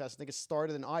Lebowski Fest. I think it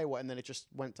started in Iowa and then it just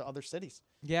went to other cities.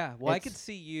 Yeah, well, I could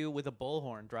see you with a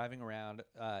bullhorn driving around,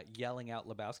 yelling out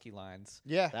Lebowski lines.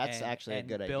 Yeah, that's actually a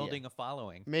good idea. Building a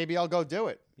following. Maybe I'll go do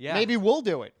it. Yeah, maybe we'll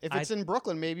do it if it's in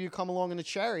Brooklyn. Maybe you come along in a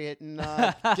chariot and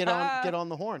get on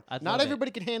the horn. Not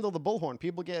everybody can handle the bullhorn.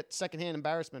 People get secondhand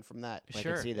embarrassment from that. Sure,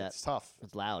 I can see that. It's tough.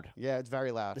 It's loud. Yeah, it's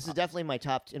very loud. This is definitely my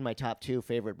top 2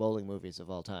 favorite bowling movies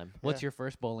of all time. What's your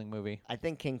first bowling movie? I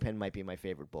think Kingpin might be my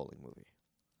favorite bowling movie.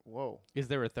 Whoa. Is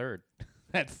there a third?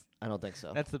 I don't think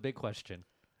so. That's the big question.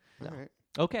 No. All right.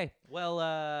 Okay.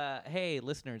 Well, hey,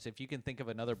 listeners, if you can think of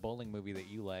another bowling movie that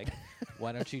you like,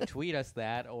 why don't you tweet us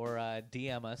that or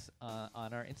DM us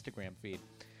on our Instagram feed.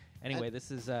 Anyway, this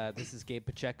is Gabe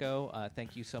Pacheco.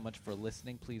 Thank you so much for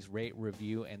listening. Please rate,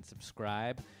 review, and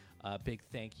subscribe. Big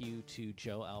thank you to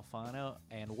Joe Alfano.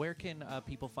 And where can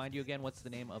people find you again? What's the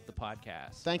name of the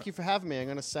podcast? Thank you for having me. I'm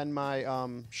going to send my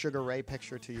Sugar Ray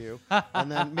picture to you.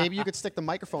 And then maybe you could stick the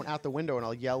microphone out the window and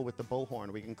I'll yell with the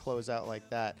bullhorn. We can close out like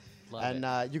that.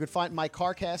 You could find my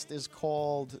CarCast is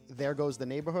called There Goes the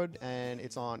Neighborhood, and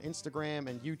it's on Instagram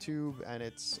and YouTube, and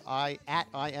it's I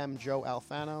am Joe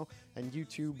Alfano, and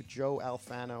YouTube Joe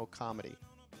Alfano Comedy.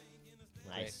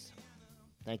 Nice.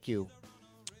 Thank you.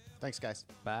 Thanks, guys.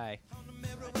 Bye.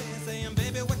 Saying,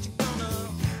 baby, what you